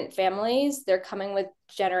immigrant families. They're coming with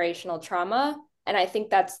generational trauma, and I think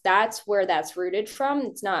that's where that's rooted from.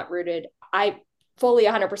 It's not rooted. I fully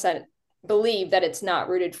 100% believe that it's not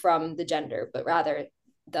rooted from the gender, but rather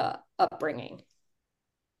the upbringing.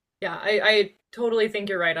 Yeah, I totally think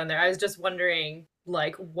you're right on there. I was just wondering,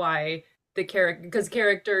 like, why the character, because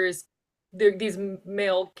characters, these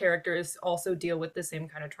male characters also deal with the same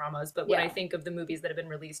kind of traumas. But when I Yeah. think of the movies that have been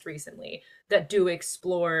released recently that do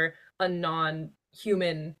explore a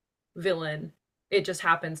non-human villain, it just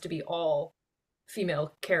happens to be all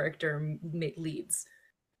female character leads,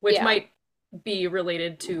 which Yeah. might be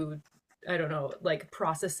related to, I don't know, like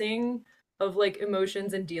processing of like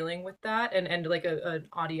emotions and dealing with that, and like an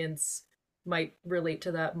audience might relate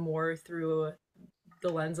to that more through the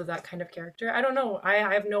lens of that kind of character. I don't know. I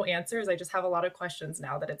have no answers. I just have a lot of questions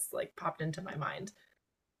now that it's like popped into my mind.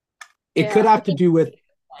 It could Yeah. I have to think do with.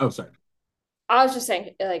 Oh, sorry. I was just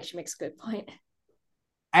saying, like, she makes a good point.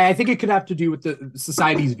 I think it could have to do with the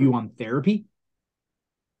society's view on therapy.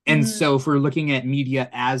 And Mm, so, if we're looking at media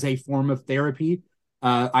as a form of therapy,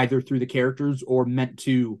 either through the characters or meant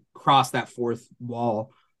to cross that fourth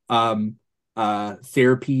wall,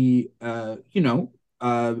 therapy, I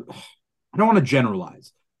don't want to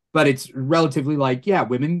generalize, but it's relatively like, yeah,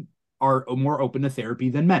 women are more open to therapy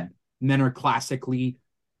than men. Men are classically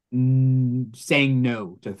saying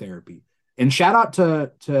no to therapy. And shout out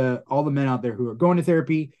to all the men out there who are going to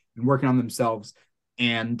therapy and working on themselves,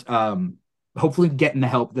 and hopefully getting the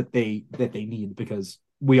help that they need, because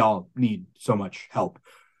we all need so much help.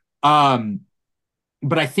 Um,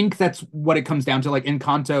 but I think that's what it comes down to. Like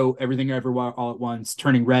Encanto, Everything Everywhere All at Once,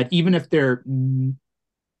 Turning Red, even if they're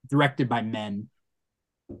directed by men,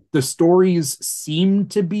 the stories seem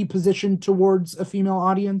to be positioned towards a female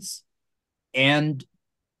audience and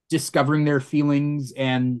discovering their feelings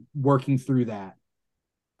and working through that.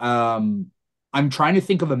 Um, I'm trying to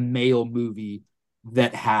think of a male movie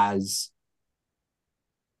that has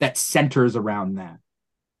that centers around that,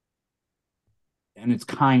 and it's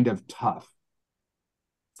kind of tough.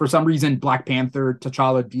 For some reason, Black Panther,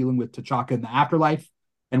 T'Challa dealing with T'Chaka in the afterlife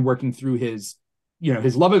and working through his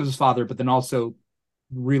love of his father, but then also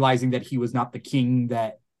realizing that he was not the king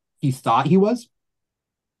that he thought he was.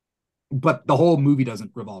 But the whole movie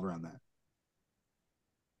doesn't revolve around that.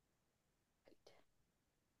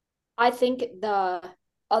 I think the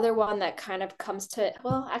other one that kind of comes to,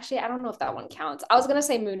 well, actually, I don't know if that one counts. I was gonna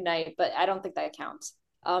say Moon Knight, but I don't think that counts.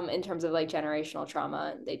 In terms of like generational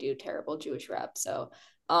trauma, they do terrible Jewish rep, so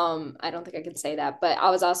I don't think I can say that. But I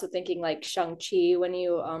was also thinking like Shang-Chi when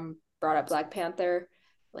you brought up Black Panther,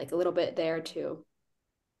 like a little bit there too.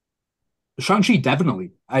 Shang-Chi,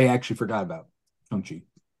 definitely. I actually forgot about Shang-Chi.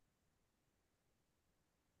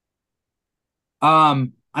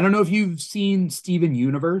 I don't know if you've seen Steven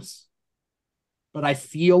Universe, but I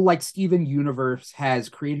feel like Steven Universe has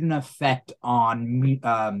created an effect on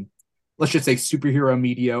let's just say superhero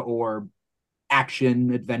media or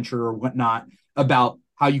action, adventure, or whatnot, about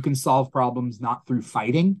how you can solve problems not through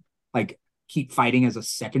fighting, like keep fighting as a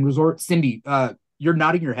second resort. Cindy, you're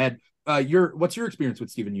nodding your head. What's your experience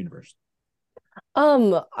with Steven Universe?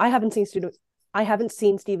 I haven't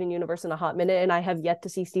seen Steven Universe in a hot minute, and I have yet to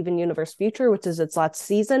see Steven Universe Future, which is its last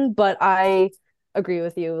season. But I agree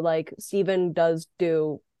with you. Like Steven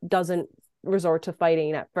doesn't resort to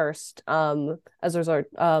fighting at first, as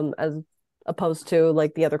opposed to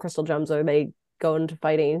like the other Crystal Gems where they go into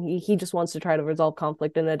fighting. He just wants to try to resolve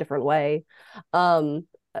conflict in a different way, um,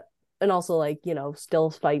 and also like still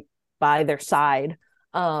fight by their side.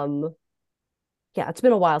 Um, yeah, it's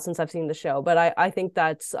been a while since I've seen the show, but I think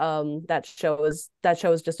that show is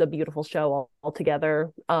just a beautiful show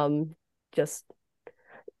altogether. Just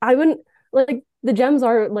I wouldn't like the gems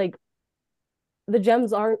are like the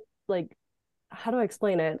gems aren't like, how do I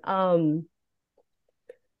explain it?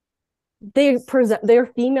 They're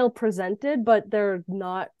female presented, but they're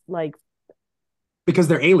not like, because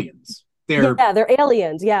they're aliens. They're yeah, they're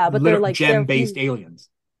aliens, yeah, but they're like gem-based aliens.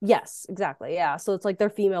 yes, exactly, yeah. So it's like they're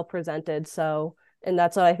female presented. So, and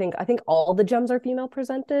that's what I think. I think all the gems are female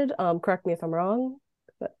presented. Correct me if I'm wrong,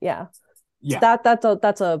 but yeah. So Yeah.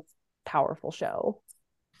 that's a powerful show.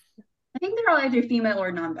 I think they're all either female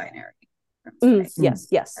or non-binary. From Yes,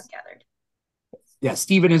 yes. I've gathered. Yeah,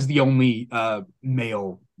 Steven is the only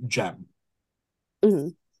male gem. Mm-hmm.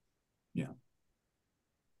 Yeah.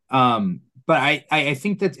 But I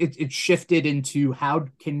think that it shifted into how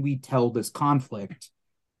can we tell this conflict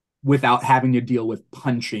without having to deal with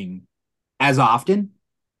punching as often.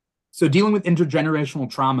 So dealing with intergenerational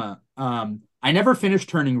trauma, I never finished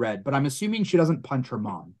Turning Red, but I'm assuming she doesn't punch her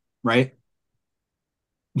mom, right?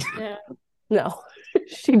 Yeah. No,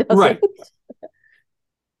 she doesn't. Right.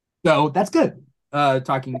 So that's good.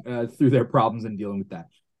 Talking through their problems and dealing with that.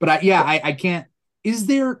 But I can't. Is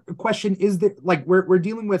there a question? Is there like we're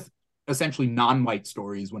dealing with essentially non-white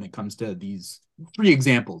stories when it comes to these three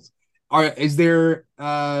examples? Is there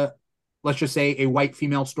let's just say a white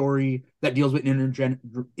female story that deals with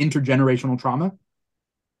intergenerational trauma?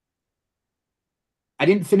 I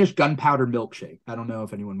didn't finish Gunpowder Milkshake. I don't know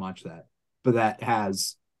if anyone watched that, but that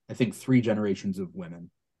has I think 3 generations of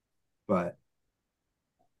women. But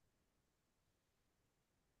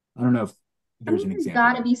I don't know if I there's think an there's example.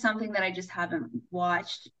 got to be something that I just haven't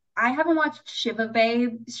watched. I haven't watched Shiva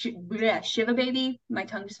Baby. My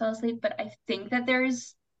tongue just fell asleep, but I think that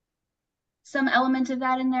there's some element of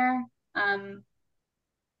that in there. I don't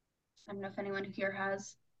know if anyone here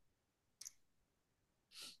has.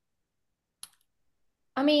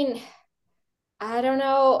 I mean, I don't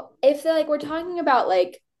know if like we're talking about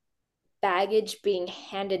like baggage being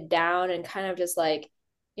handed down and kind of just like,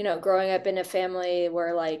 growing up in a family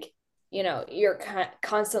where like, you're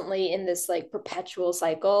constantly in this like perpetual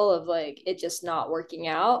cycle of like it just not working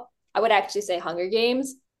out. I would actually say Hunger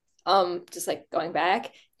Games. Just like going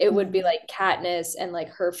back, it would be like Katniss and like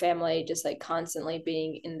her family just like constantly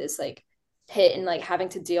being in this like pit and like having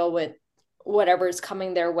to deal with whatever's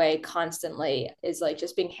coming their way constantly is like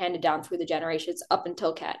just being handed down through the generations up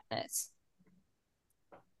until Katniss.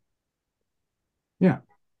 Yeah.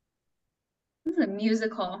 This is a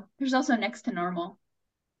musical. There's also Next to Normal.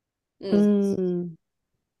 Mm.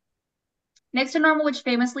 Next to Normal, which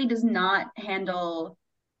famously does not handle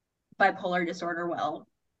bipolar disorder well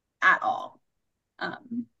at all.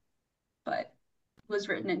 But was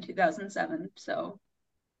written in 2007, so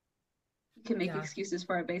you can make excuses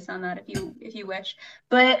for it based on that if you wish.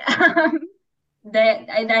 But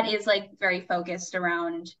that is like very focused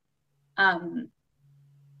around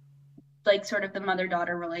like sort of the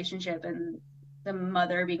mother-daughter relationship and the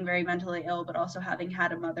mother being very mentally ill, but also having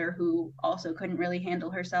had a mother who also couldn't really handle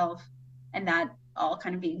herself, and that all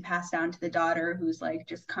kind of being passed down to the daughter who's like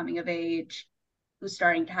just coming of age, who's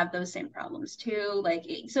starting to have those same problems too. Like,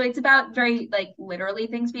 so it's about very like literally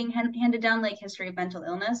things being handed down, like history of mental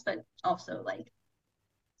illness, but also like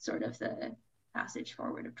sort of the passage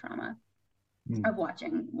forward of trauma of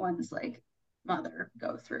watching one's like mother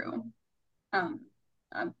go through a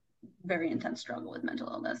very intense struggle with mental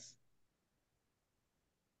illness.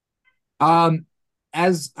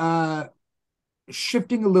 As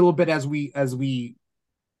shifting a little bit as we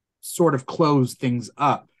sort of close things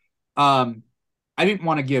up, I didn't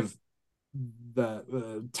want to give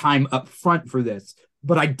the time up front for this,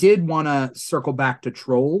 but I did want to circle back to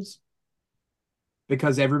trolls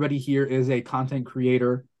because everybody here is a content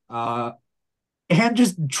creator, and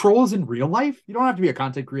just trolls in real life. You don't have to be a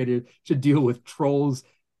content creator to deal with trolls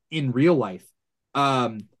in real life.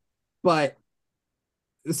 But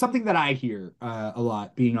something that I hear a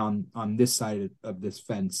lot being on this side of this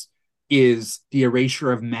fence is the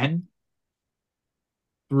erasure of men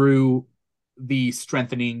through the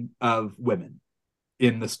strengthening of women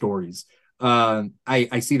in the stories.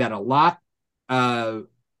 I see that a lot. Talk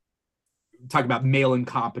about male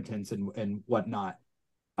incompetence and whatnot.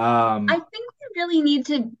 I think we really need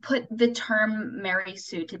to put the term Mary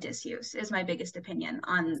Sue to disuse, is my biggest opinion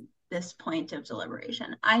on this point of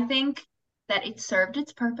deliberation. I think that it served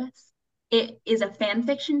its purpose. It is a fan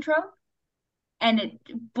fiction trope, and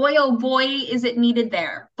boy oh boy is it needed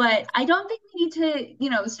there. But I don't think we need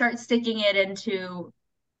to, start sticking it into,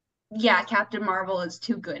 yeah, Captain Marvel is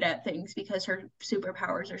too good at things because her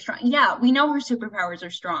superpowers are strong. Yeah, we know her superpowers are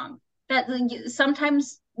strong. That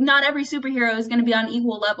sometimes not every superhero is going to be on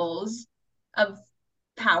equal levels of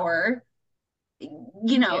power.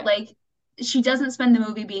 Like she doesn't spend the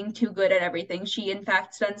movie being too good at everything. She in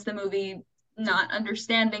fact spends the movie not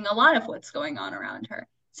understanding a lot of what's going on around her.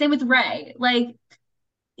 Same with Rey. Like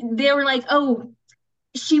they were like, oh,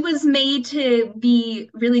 she was made to be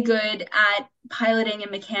really good at piloting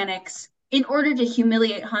and mechanics in order to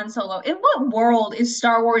humiliate Han Solo. In what world is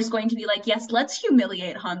Star Wars going to be like, yes, let's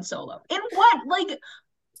humiliate Han Solo? In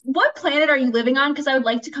what planet are you living on? Because I would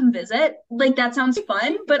like to come visit. Like that sounds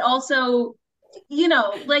fun, but also,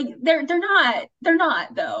 like they're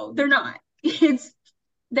not though. They're not. It's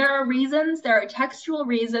there are reasons, there are textual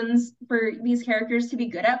reasons for these characters to be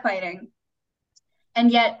good at fighting. And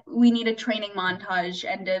yet we need a training montage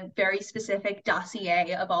and a very specific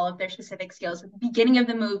dossier of all of their specific skills at the beginning of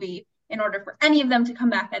the movie in order for any of them to come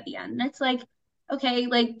back at the end. And it's like, okay,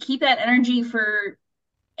 like keep that energy for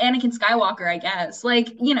Anakin Skywalker, I guess.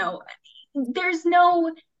 Like, there's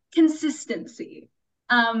no consistency.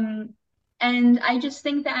 And I just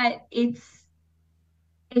think that it's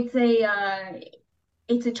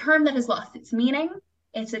a term that has lost its meaning.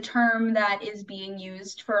 It's a term that is being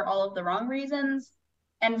used for all of the wrong reasons.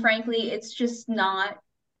 And frankly, it's just not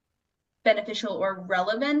beneficial or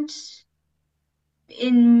relevant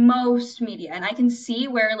in most media. And I can see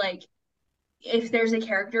where, like, if there's a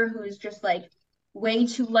character who is just like way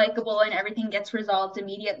too likable and everything gets resolved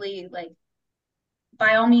immediately, like,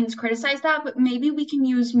 by all means criticize that, but maybe we can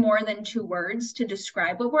use more than 2 words to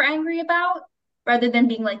describe what we're angry about rather than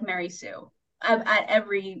being like Mary Sue at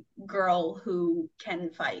every girl who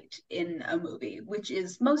can fight in a movie, which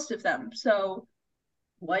is most of them. So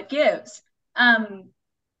what gives?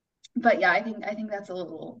 But yeah, I think that's a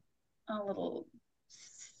little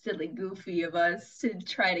silly goofy of us to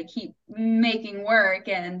try to keep making work,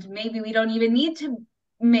 and maybe we don't even need to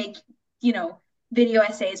make, video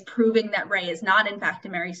essays proving that Rey is not in fact a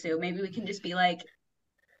Mary Sue. Maybe we can just be like,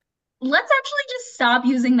 let's actually just stop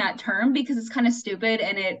using that term because it's kind of stupid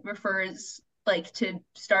and it refers like to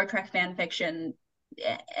Star Trek fan fiction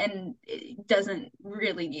and it doesn't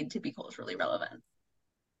really need to be culturally relevant.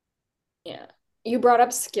 Yeah. You brought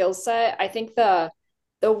up skill set. I think the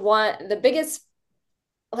biggest,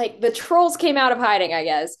 like, the trolls came out of hiding, I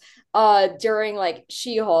guess, during like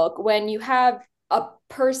She-Hulk, when you have a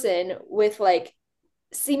person with like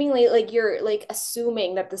seemingly, like, you're like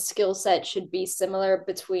assuming that the skill set should be similar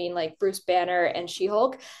between like Bruce Banner and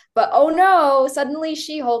She-Hulk, but oh no, suddenly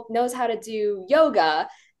She-Hulk knows how to do yoga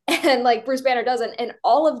and like Bruce Banner doesn't, and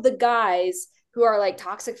all of the guys who are like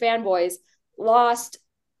toxic fanboys lost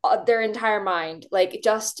their entire mind, like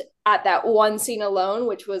just at that one scene alone,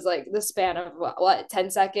 which was like the span of what 10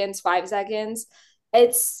 seconds, 5 seconds.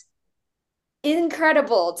 It's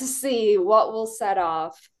incredible to see what will set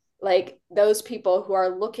off like those people who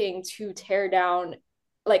are looking to tear down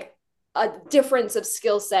like a difference of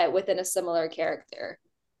skill set within a similar character.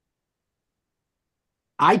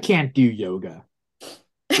 I can't do yoga.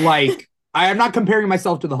 Like, I am not comparing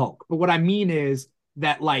myself to the Hulk, but what I mean is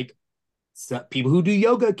that, like, people who do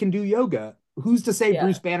yoga can do yoga. Who's to say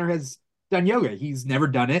Bruce Banner has done yoga? He's never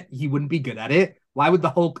done it. He wouldn't be good at it. Why would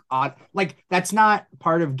the Hulk like, that's not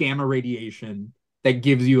part of gamma radiation that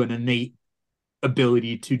gives you an innate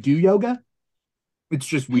ability to do yoga. It's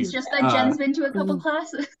just weird. It's just that Jen's been to a couple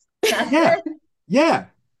classes. That's yeah. it. Yeah.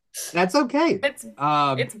 That's okay. It's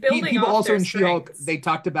building people off also their in She-Hulk, strengths. they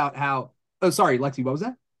talked about how, oh, sorry, Lexi, what was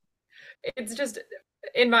that? It's just,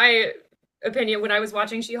 in my opinion, when I was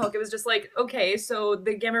watching She-Hulk, it was just like, okay, so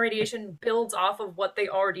the gamma radiation builds off of what they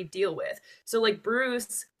already deal with. So like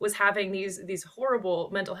Bruce was having these horrible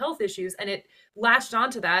mental health issues, and it latched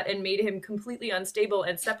onto that and made him completely unstable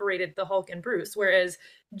and separated the Hulk and Bruce. Whereas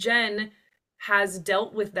Jen has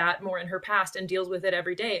dealt with that more in her past and deals with it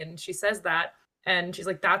every day. And she says that, and she's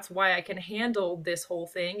like, that's why I can handle this whole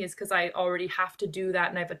thing, is because I already have to do that,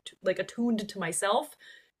 and I've like attuned to myself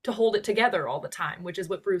to hold it together all the time, which is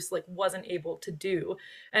what Bruce like wasn't able to do.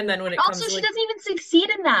 And then when it comes Also, to, she like, doesn't even succeed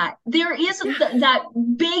in that. There is that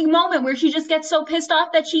big moment where she just gets so pissed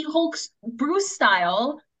off that she hulks Bruce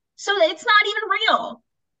style, so that it's not even real.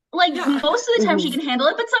 Like most of the time she can handle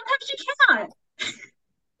it, but sometimes she can't.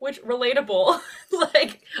 which relatable.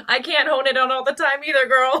 Like, I can't hone it on all the time either,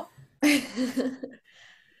 girl.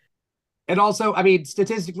 And also, I mean,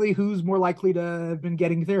 statistically, who's more likely to have been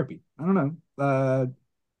getting therapy? I don't know.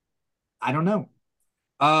 I don't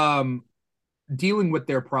know. Dealing with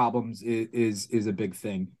their problems is a big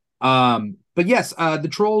thing. But yes, the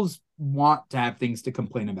trolls want to have things to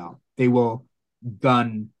complain about. They will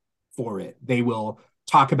gun for it. They will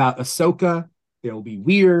talk about Ahsoka. They'll be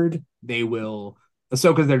weird.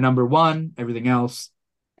 Ahsoka's their number one. Everything else,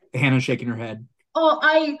 Hannah's shaking her head. Oh,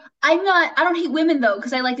 I don't hate women though,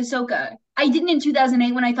 because I like Ahsoka. I didn't in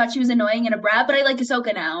 2008 when I thought she was annoying and a brat, but I like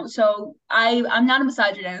Ahsoka now. So I'm not a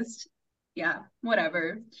misogynist. Yeah,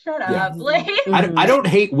 whatever. Shut Yeah. up. Like, I don't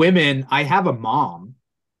hate women. I have a mom.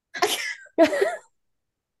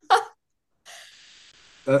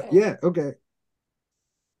 Yeah, okay.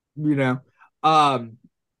 You know, um,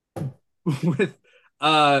 with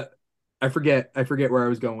uh, I forget where I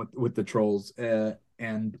was going with the trolls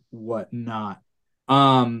and whatnot.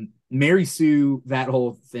 Mary Sue, that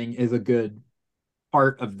whole thing is a good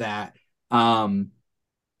part of that. And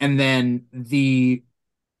then the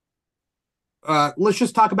let's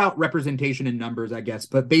just talk about representation in numbers, I guess,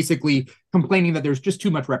 but basically complaining that there's just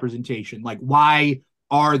too much representation. Like, why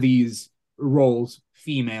are these roles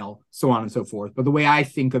female, so on and so forth. But the way I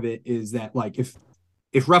think of it is that, like, if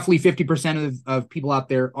roughly 50% of people out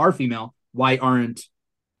there are female, why aren't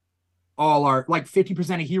all our, like,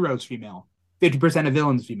 50% of heroes female, 50% of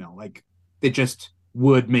villains female? Like, it just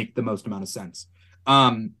would make the most amount of sense.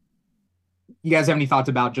 Um, you guys have any thoughts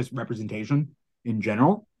about just representation in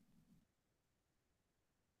general?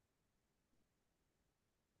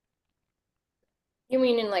 You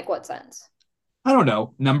mean in like what sense? I don't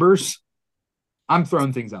know. Numbers. I'm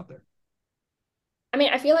throwing things out there. I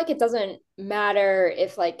mean, I feel like it doesn't matter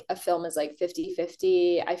if like a film is like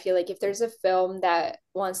 50-50. I feel like if there's a film that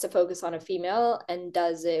wants to focus on a female and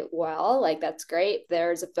does it well, like that's great.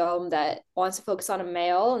 There's a film that wants to focus on a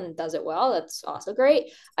male and does it well, that's also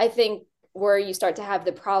great. I think where you start to have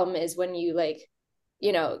the problem is when you like,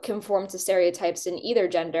 conform to stereotypes in either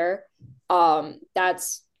gender.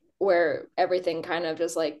 That's where everything kind of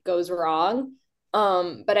just like goes wrong.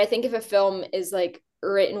 But I think if a film is like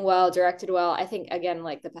written well, directed well, I think again,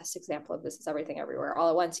 like the best example of this is Everything Everywhere All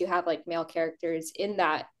at Once. You have like male characters in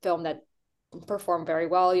that film that perform very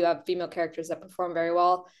well. You have female characters that perform very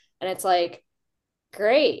well. And it's like,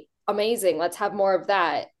 great, amazing. Let's have more of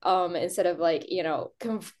that. Instead of like,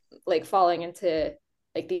 like falling into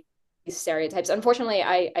like these stereotypes. Unfortunately,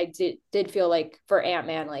 I did feel like for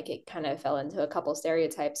Ant-Man, like it kind of fell into a couple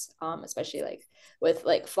stereotypes, especially like with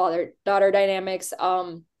like father daughter dynamics.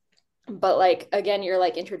 But like again, you're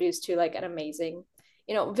like introduced to like an amazing,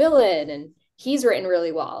 villain, and he's written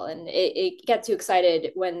really well, and it gets you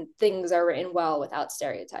excited when things are written well without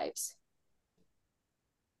stereotypes.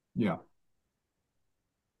 Yeah.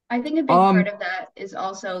 I think a big part of that is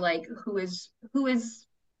also like who is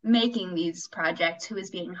making these projects, who is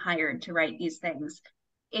being hired to write these things.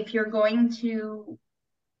 If you're going to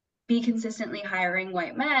be consistently hiring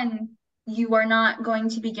white men, you are not going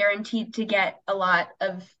to be guaranteed to get a lot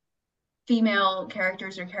of female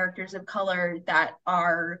characters or characters of color that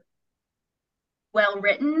are well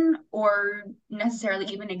written or necessarily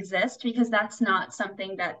even exist, because that's not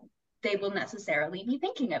something that they will necessarily be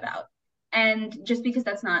thinking about. And just because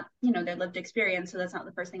that's not, their lived experience, so that's not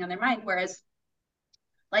the first thing on their mind. Whereas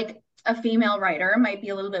like a female writer might be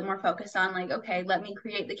a little bit more focused on like, okay, let me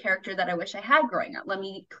create the character that I wish I had growing up. Let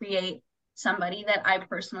me create somebody that I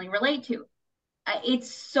personally relate to. It's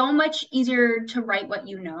so much easier to write what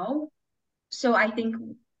you know. So I think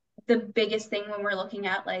the biggest thing when we're looking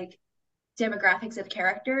at like demographics of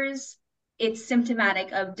characters, it's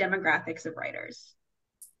symptomatic of demographics of writers.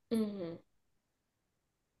 Mm-hmm.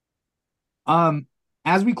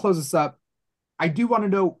 As we close this up, I do want to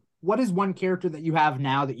know, what is one character that you have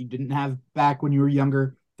now that you didn't have back when you were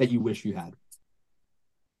younger that you wish you had? Miss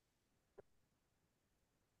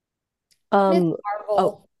Oh,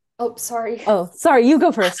 Marvel. Oh, sorry. oh, sorry, you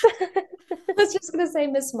go first. I was just gonna say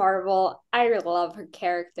Miss Marvel. I really love her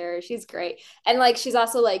character. She's great. And like she's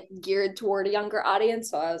also like geared toward a younger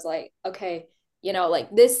audience. So I was like, okay,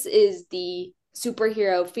 like this is the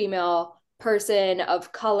superhero female person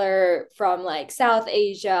of color from like South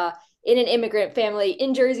Asia in an immigrant family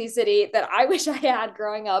in Jersey City that I wish I had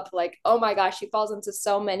growing up. Like, oh my gosh, she falls into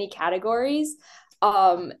so many categories.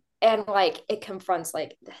 And like it confronts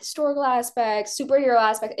like the historical aspects, superhero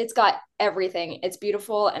aspect. It's got everything. It's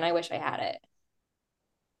beautiful, and I wish I had it.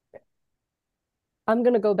 I'm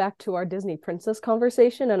gonna go back to our Disney princess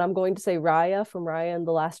conversation, and I'm going to say Raya from Raya and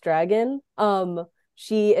the Last Dragon.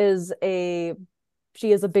 She is a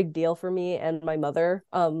she is a big deal for me and my mother,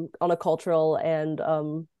 on a cultural and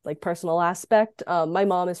like personal aspect. My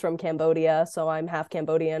mom is from Cambodia, so I'm half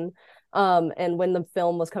Cambodian. And when the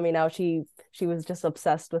film was coming out, she was just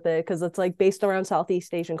obsessed with it because it's like based around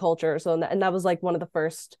Southeast Asian culture. So and that was like one of the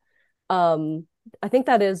first, I think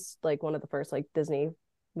that is like one of the first like Disney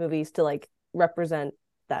movies to like represent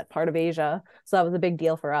that part of Asia. So that was a big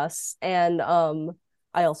deal for us. And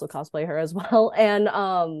I also cosplay her as well.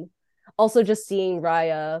 And also just seeing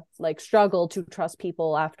Raya like struggle to trust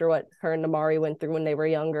people after what her and Namari went through when they were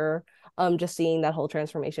younger. Just seeing that whole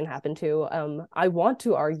transformation happen too. I want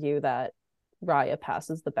to argue that Raya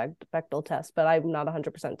passes the Bechdel test, but I'm not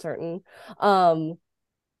 100% certain.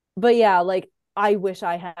 But yeah, like I wish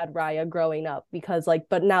I had Raya growing up because like,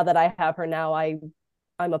 but now that I have her now, I'm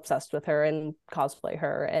obsessed with her and cosplay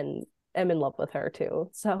her and am in love with her too.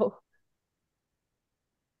 So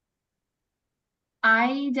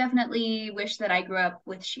I definitely wish that I grew up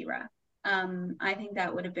with She-Ra. I think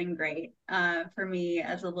that would have been great for me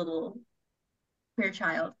as a little queer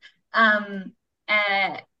child.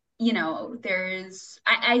 Uh, you know,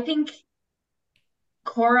 I think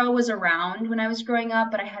Korra was around when I was growing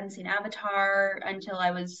up, but I hadn't seen Avatar until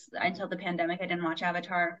the pandemic. I didn't watch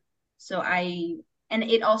Avatar. And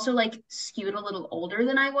it also like skewed a little older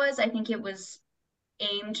than I was. I think it was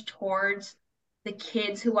aimed towards the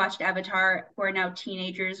kids who watched Avatar who are now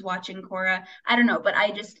teenagers watching Korra. I don't know, but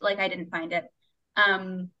I just like I didn't find it.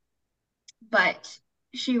 But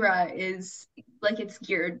She-Ra is like it's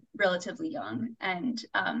geared relatively young, and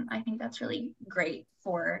I think that's really great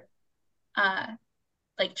for uh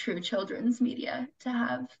like true children's media to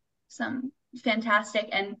have some fantastic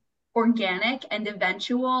and organic and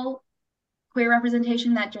eventual queer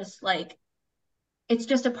representation that just like it's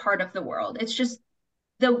just a part of the world. It's just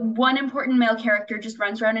the one important male character just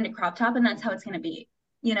runs around in a crop top and that's how it's going to be,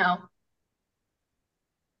 you know?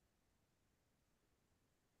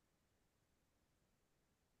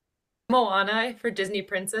 Moana for Disney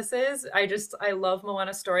princesses. I love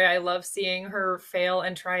Moana's story. I love seeing her fail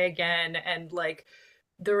and try again and like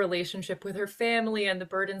the relationship with her family and the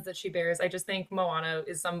burdens that she bears. I just think Moana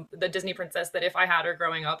is the Disney princess that if I had her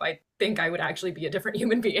growing up, I think I would actually be a different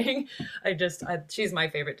human being. She's my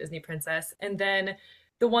favorite Disney princess. And then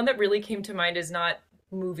the one that really came to mind is not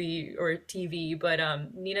movie or TV, but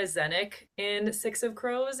Nina Zenik in Six of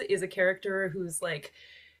Crows is a character who's like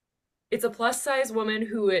it's a plus size woman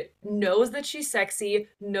who knows that she's sexy,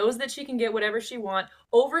 knows that she can get whatever she wants,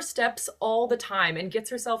 oversteps all the time and gets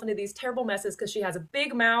herself into these terrible messes because she has a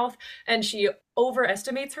big mouth and she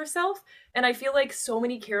overestimates herself. And I feel like so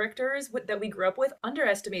many characters that we grew up with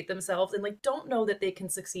underestimate themselves and like don't know that they can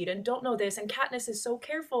succeed and don't know this. And Katniss is so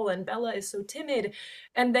careful and Bella is so timid.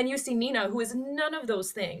 And then you see Nina, who is none of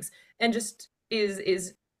those things and just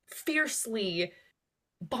is fiercely,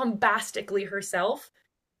 bombastically herself.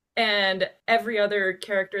 And every other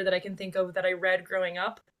character that I can think of that I read growing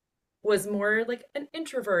up was more like an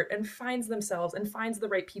introvert and finds themselves and finds the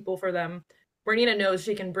right people for them. Where Nina knows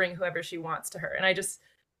she can bring whoever she wants to her. And I just,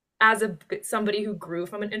 as somebody who grew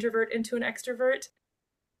from an introvert into an extrovert,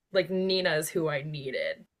 like Nina is who I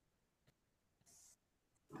needed.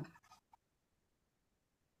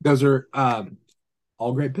 Those are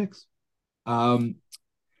all great picks. I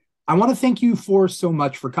want to thank you for so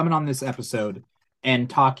much for coming on this episode and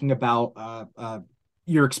talking about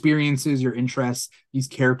your experiences, your interests, these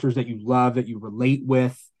characters that you love, that you relate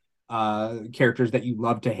with, characters that you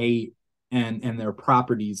love to hate, and their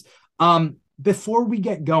properties. Before we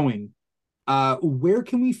get going, where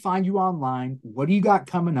can we find you online? What do you got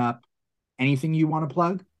coming up? Anything you want to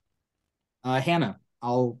plug? Hannah,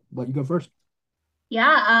 I'll let you go first.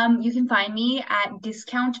 Yeah, you can find me at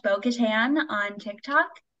Discount Bo-Katan on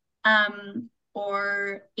TikTok,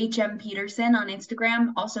 or HM Peterson on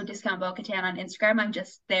Instagram. Also Discount Bo-Katan on Instagram. I'm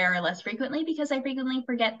just there less frequently because I frequently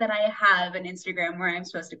forget that I have an Instagram where I'm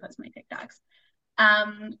supposed to post my TikToks.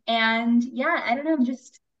 And yeah, I don't know,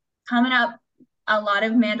 just coming up a lot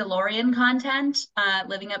of Mandalorian content,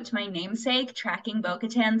 living up to my namesake, tracking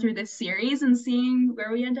Bo-Katan through this series and seeing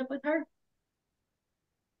where we end up with her.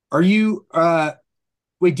 Are you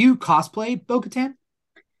wait, do you cosplay Bo-Katan?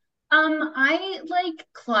 I like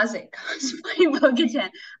closet cosplay Bo-Katan.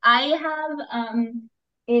 I have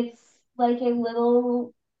it's like a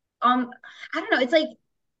little I don't know, it's like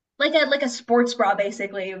a sports bra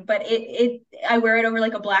basically, but it I wear it over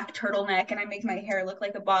like a black turtleneck and I make my hair look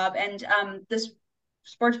like a bob. And this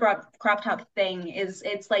sports bra crop top thing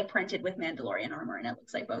it's like printed with Mandalorian armor and it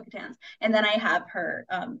looks like Bo-Katan's. And then I have her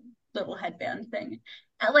little headband thing.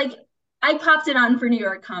 Like I popped it on for New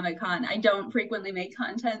York Comic Con. I don't frequently make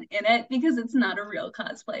content in it because it's not a real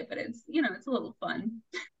cosplay, but it's it's a little fun.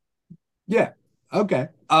 Yeah. Okay.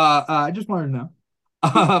 I just wanted to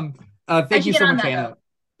know. Thank you Get so on much, that Hannah. though.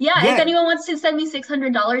 Yeah, if Yeah. anyone wants to send me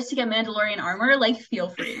 $600 to get Mandalorian armor, like feel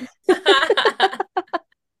free.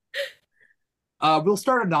 We'll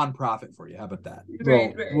start a nonprofit for you. How about that?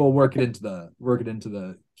 Right. We'll work it into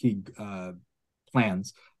the Keeg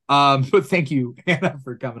plans. But thank you, Hannah,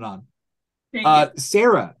 for coming on. Thank you.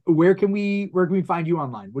 Sarah, where can we find you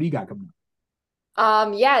online? What do you got coming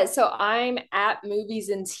up? Yeah, so I'm at Movies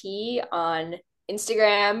and Tea on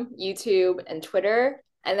Instagram, YouTube, and Twitter.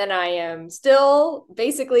 And then I am still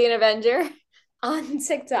basically an Avenger on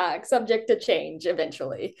TikTok, subject to change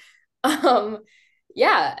eventually. Things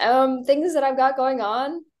that I've got going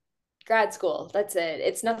on, grad school. That's it.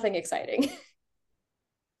 It's nothing exciting.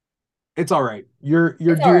 It's all right. You're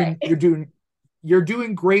It's all right. you're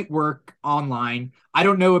doing great work online. I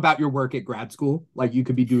don't know about your work at grad school. Like you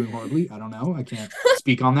could be doing horribly. I don't know. I can't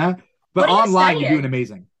speak on that. But What are you online, you're doing studying?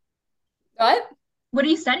 amazing. What? What are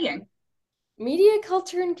you studying? Media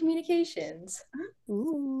culture and communications.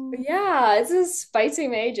 Ooh. Yeah, it's a spicy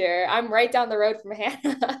major. I'm right down the road from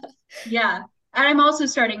Hannah. Yeah. And I'm also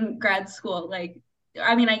starting grad school. Like,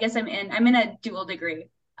 I mean, I guess I'm in a dual degree.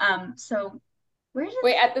 So where does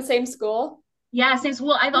Wait, at the same school? yeah, same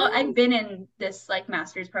school. I've Nice. been in this like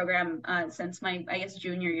master's program since my I guess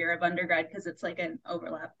junior year of undergrad because it's like an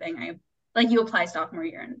overlap thing. I like you apply sophomore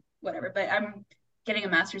year and whatever, but I'm getting a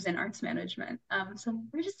master's in arts management. So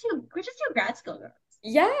we're just two grad school girls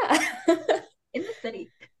Yeah. in the city.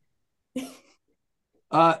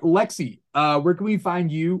 Lexi, where can we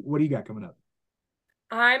find you? What do you got coming up?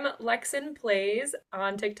 I'm Lexin Plays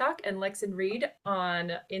on TikTok and Lexin Read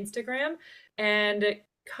on Instagram. And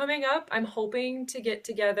coming up, I'm hoping to get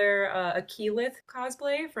together a Keyleth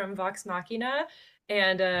cosplay from Vox Machina.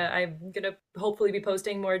 And I'm gonna hopefully be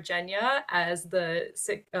posting more Genya as the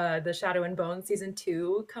Shadow and Bone season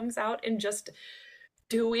 2 comes out in just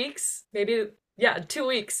 2 weeks, maybe, yeah, 2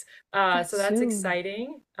 weeks. So That's that's soon.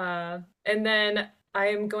 exciting. And then I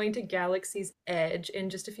am going to Galaxy's Edge in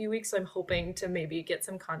just a few weeks, so I'm hoping to maybe get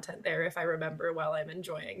some content there if I remember while I'm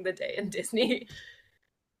enjoying the day in Disney.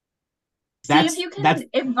 See if That's you that's can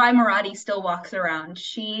if Vi Marati still walks around.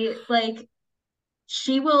 She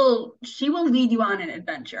will lead you on an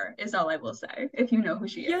adventure, is all I will say, if you know who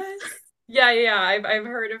she is. Yes. Yeah, yeah, yeah. I've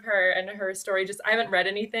heard of her and her story. Just I haven't read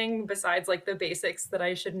anything besides like the basics that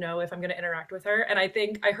I should know if I'm going to interact with her. And I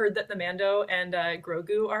think I heard that the Mando and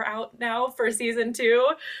Grogu are out now for season 2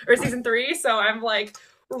 or season 3. So I'm like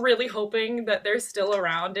really hoping that they're still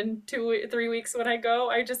around in 2 3 weeks when I go.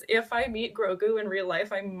 I just if I meet Grogu in real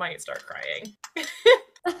life, I might start crying.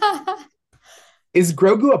 is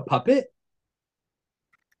Grogu a puppet?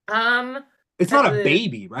 Um, It's at not a the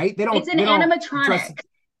baby, right? It's an They don't dress. animatronic.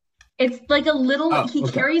 It's like a little, Oh, he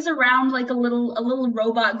okay. carries around like a little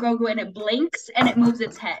robot Grogu and it blinks and it moves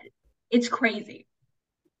its head. It's crazy.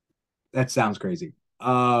 That sounds crazy.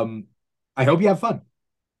 I hope you have fun.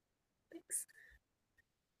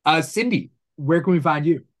 Thanks. Cindy, where can we find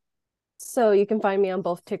you? So you can find me on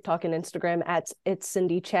both TikTok and Instagram at it's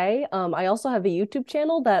Cindy Che. I also have a YouTube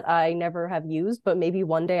channel that I never have used, but maybe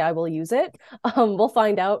one day I will use it. We'll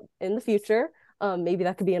find out in the future. Maybe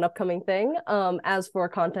that could be an upcoming thing. As for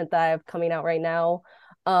content that I have coming out right now,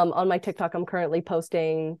 on my TikTok, I'm currently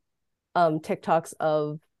posting TikToks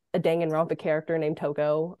of a Danganronpa character named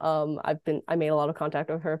Toko. I made a lot of contact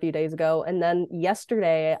with her a few days ago, and then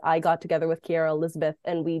yesterday I got together with Kiara Elizabeth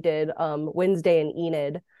and we did Wednesday and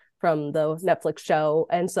Enid from the Netflix show,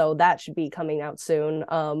 and so that should be coming out soon.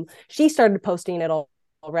 She started posting it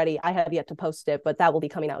already. I have yet to post it, but that will be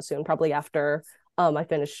coming out soon, probably after I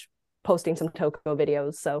finish posting some Toko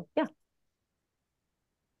videos. So yeah.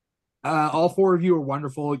 All four of you are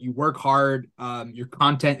wonderful. You work hard. Your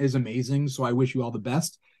content is amazing. So I wish you all the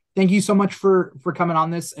best. Thank you so much for coming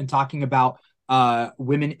on this and talking about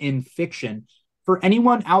women in fiction. For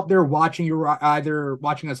anyone out there watching, you're either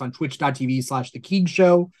watching us on twitch.tv/the Keeg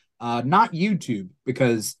Show, not YouTube,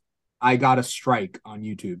 because I got a strike on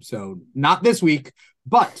YouTube. So not this week.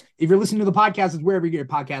 But if you're listening to the podcast, it's wherever you get your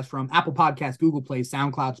podcast from: Apple Podcasts, Google Play,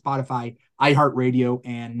 SoundCloud, Spotify, iHeartRadio,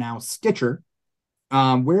 and now Stitcher.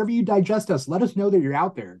 Wherever you digest us, let us know that you're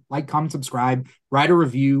out there. Like, comment, subscribe, write a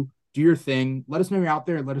review, do your thing. Let us know you're out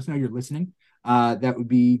there. Let us know you're listening. That would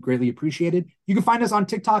be greatly appreciated. You can find us on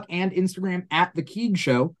TikTok and Instagram at The Keeg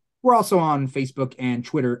Show. We're also on Facebook and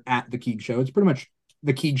Twitter at The Keeg Show. It's pretty much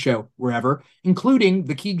The Keeg Show wherever, including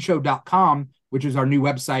thekeegshow.com, which is our new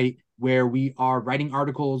website where we are writing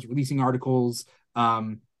articles, releasing articles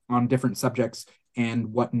on different subjects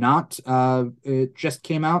and whatnot. It just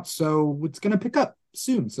came out, so it's going to pick up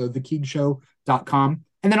soon. So thekeegshow.com,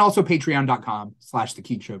 and then also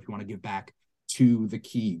patreon.com/thekeegshow if you want to give back to the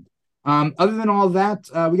Keeg. Other than all of that,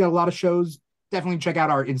 we got a lot of shows. Definitely check out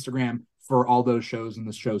our Instagram for all those shows and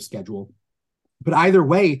the show schedule. But either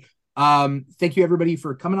way, thank you everybody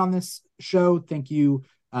for coming on this show. Thank you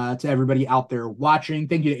to everybody out there watching.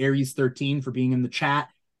 Thank you to Aries 13 for being in the chat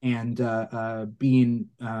and being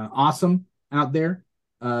awesome out there,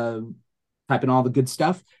 typing all the good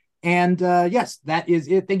stuff. And yes, that is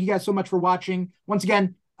it. Thank you guys so much for watching. Once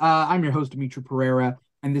again, I'm your host, Dimitri Pereira,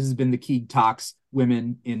 and this has been the Keeg Talks,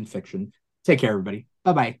 Women in Fiction. Take care, everybody.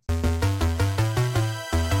 Bye-bye.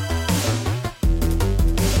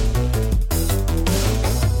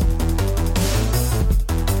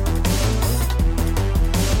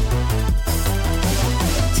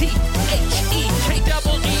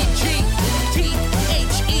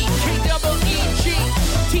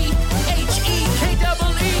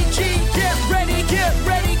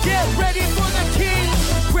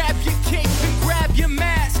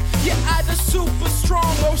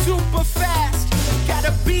 or super fast.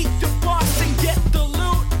 Gotta beat the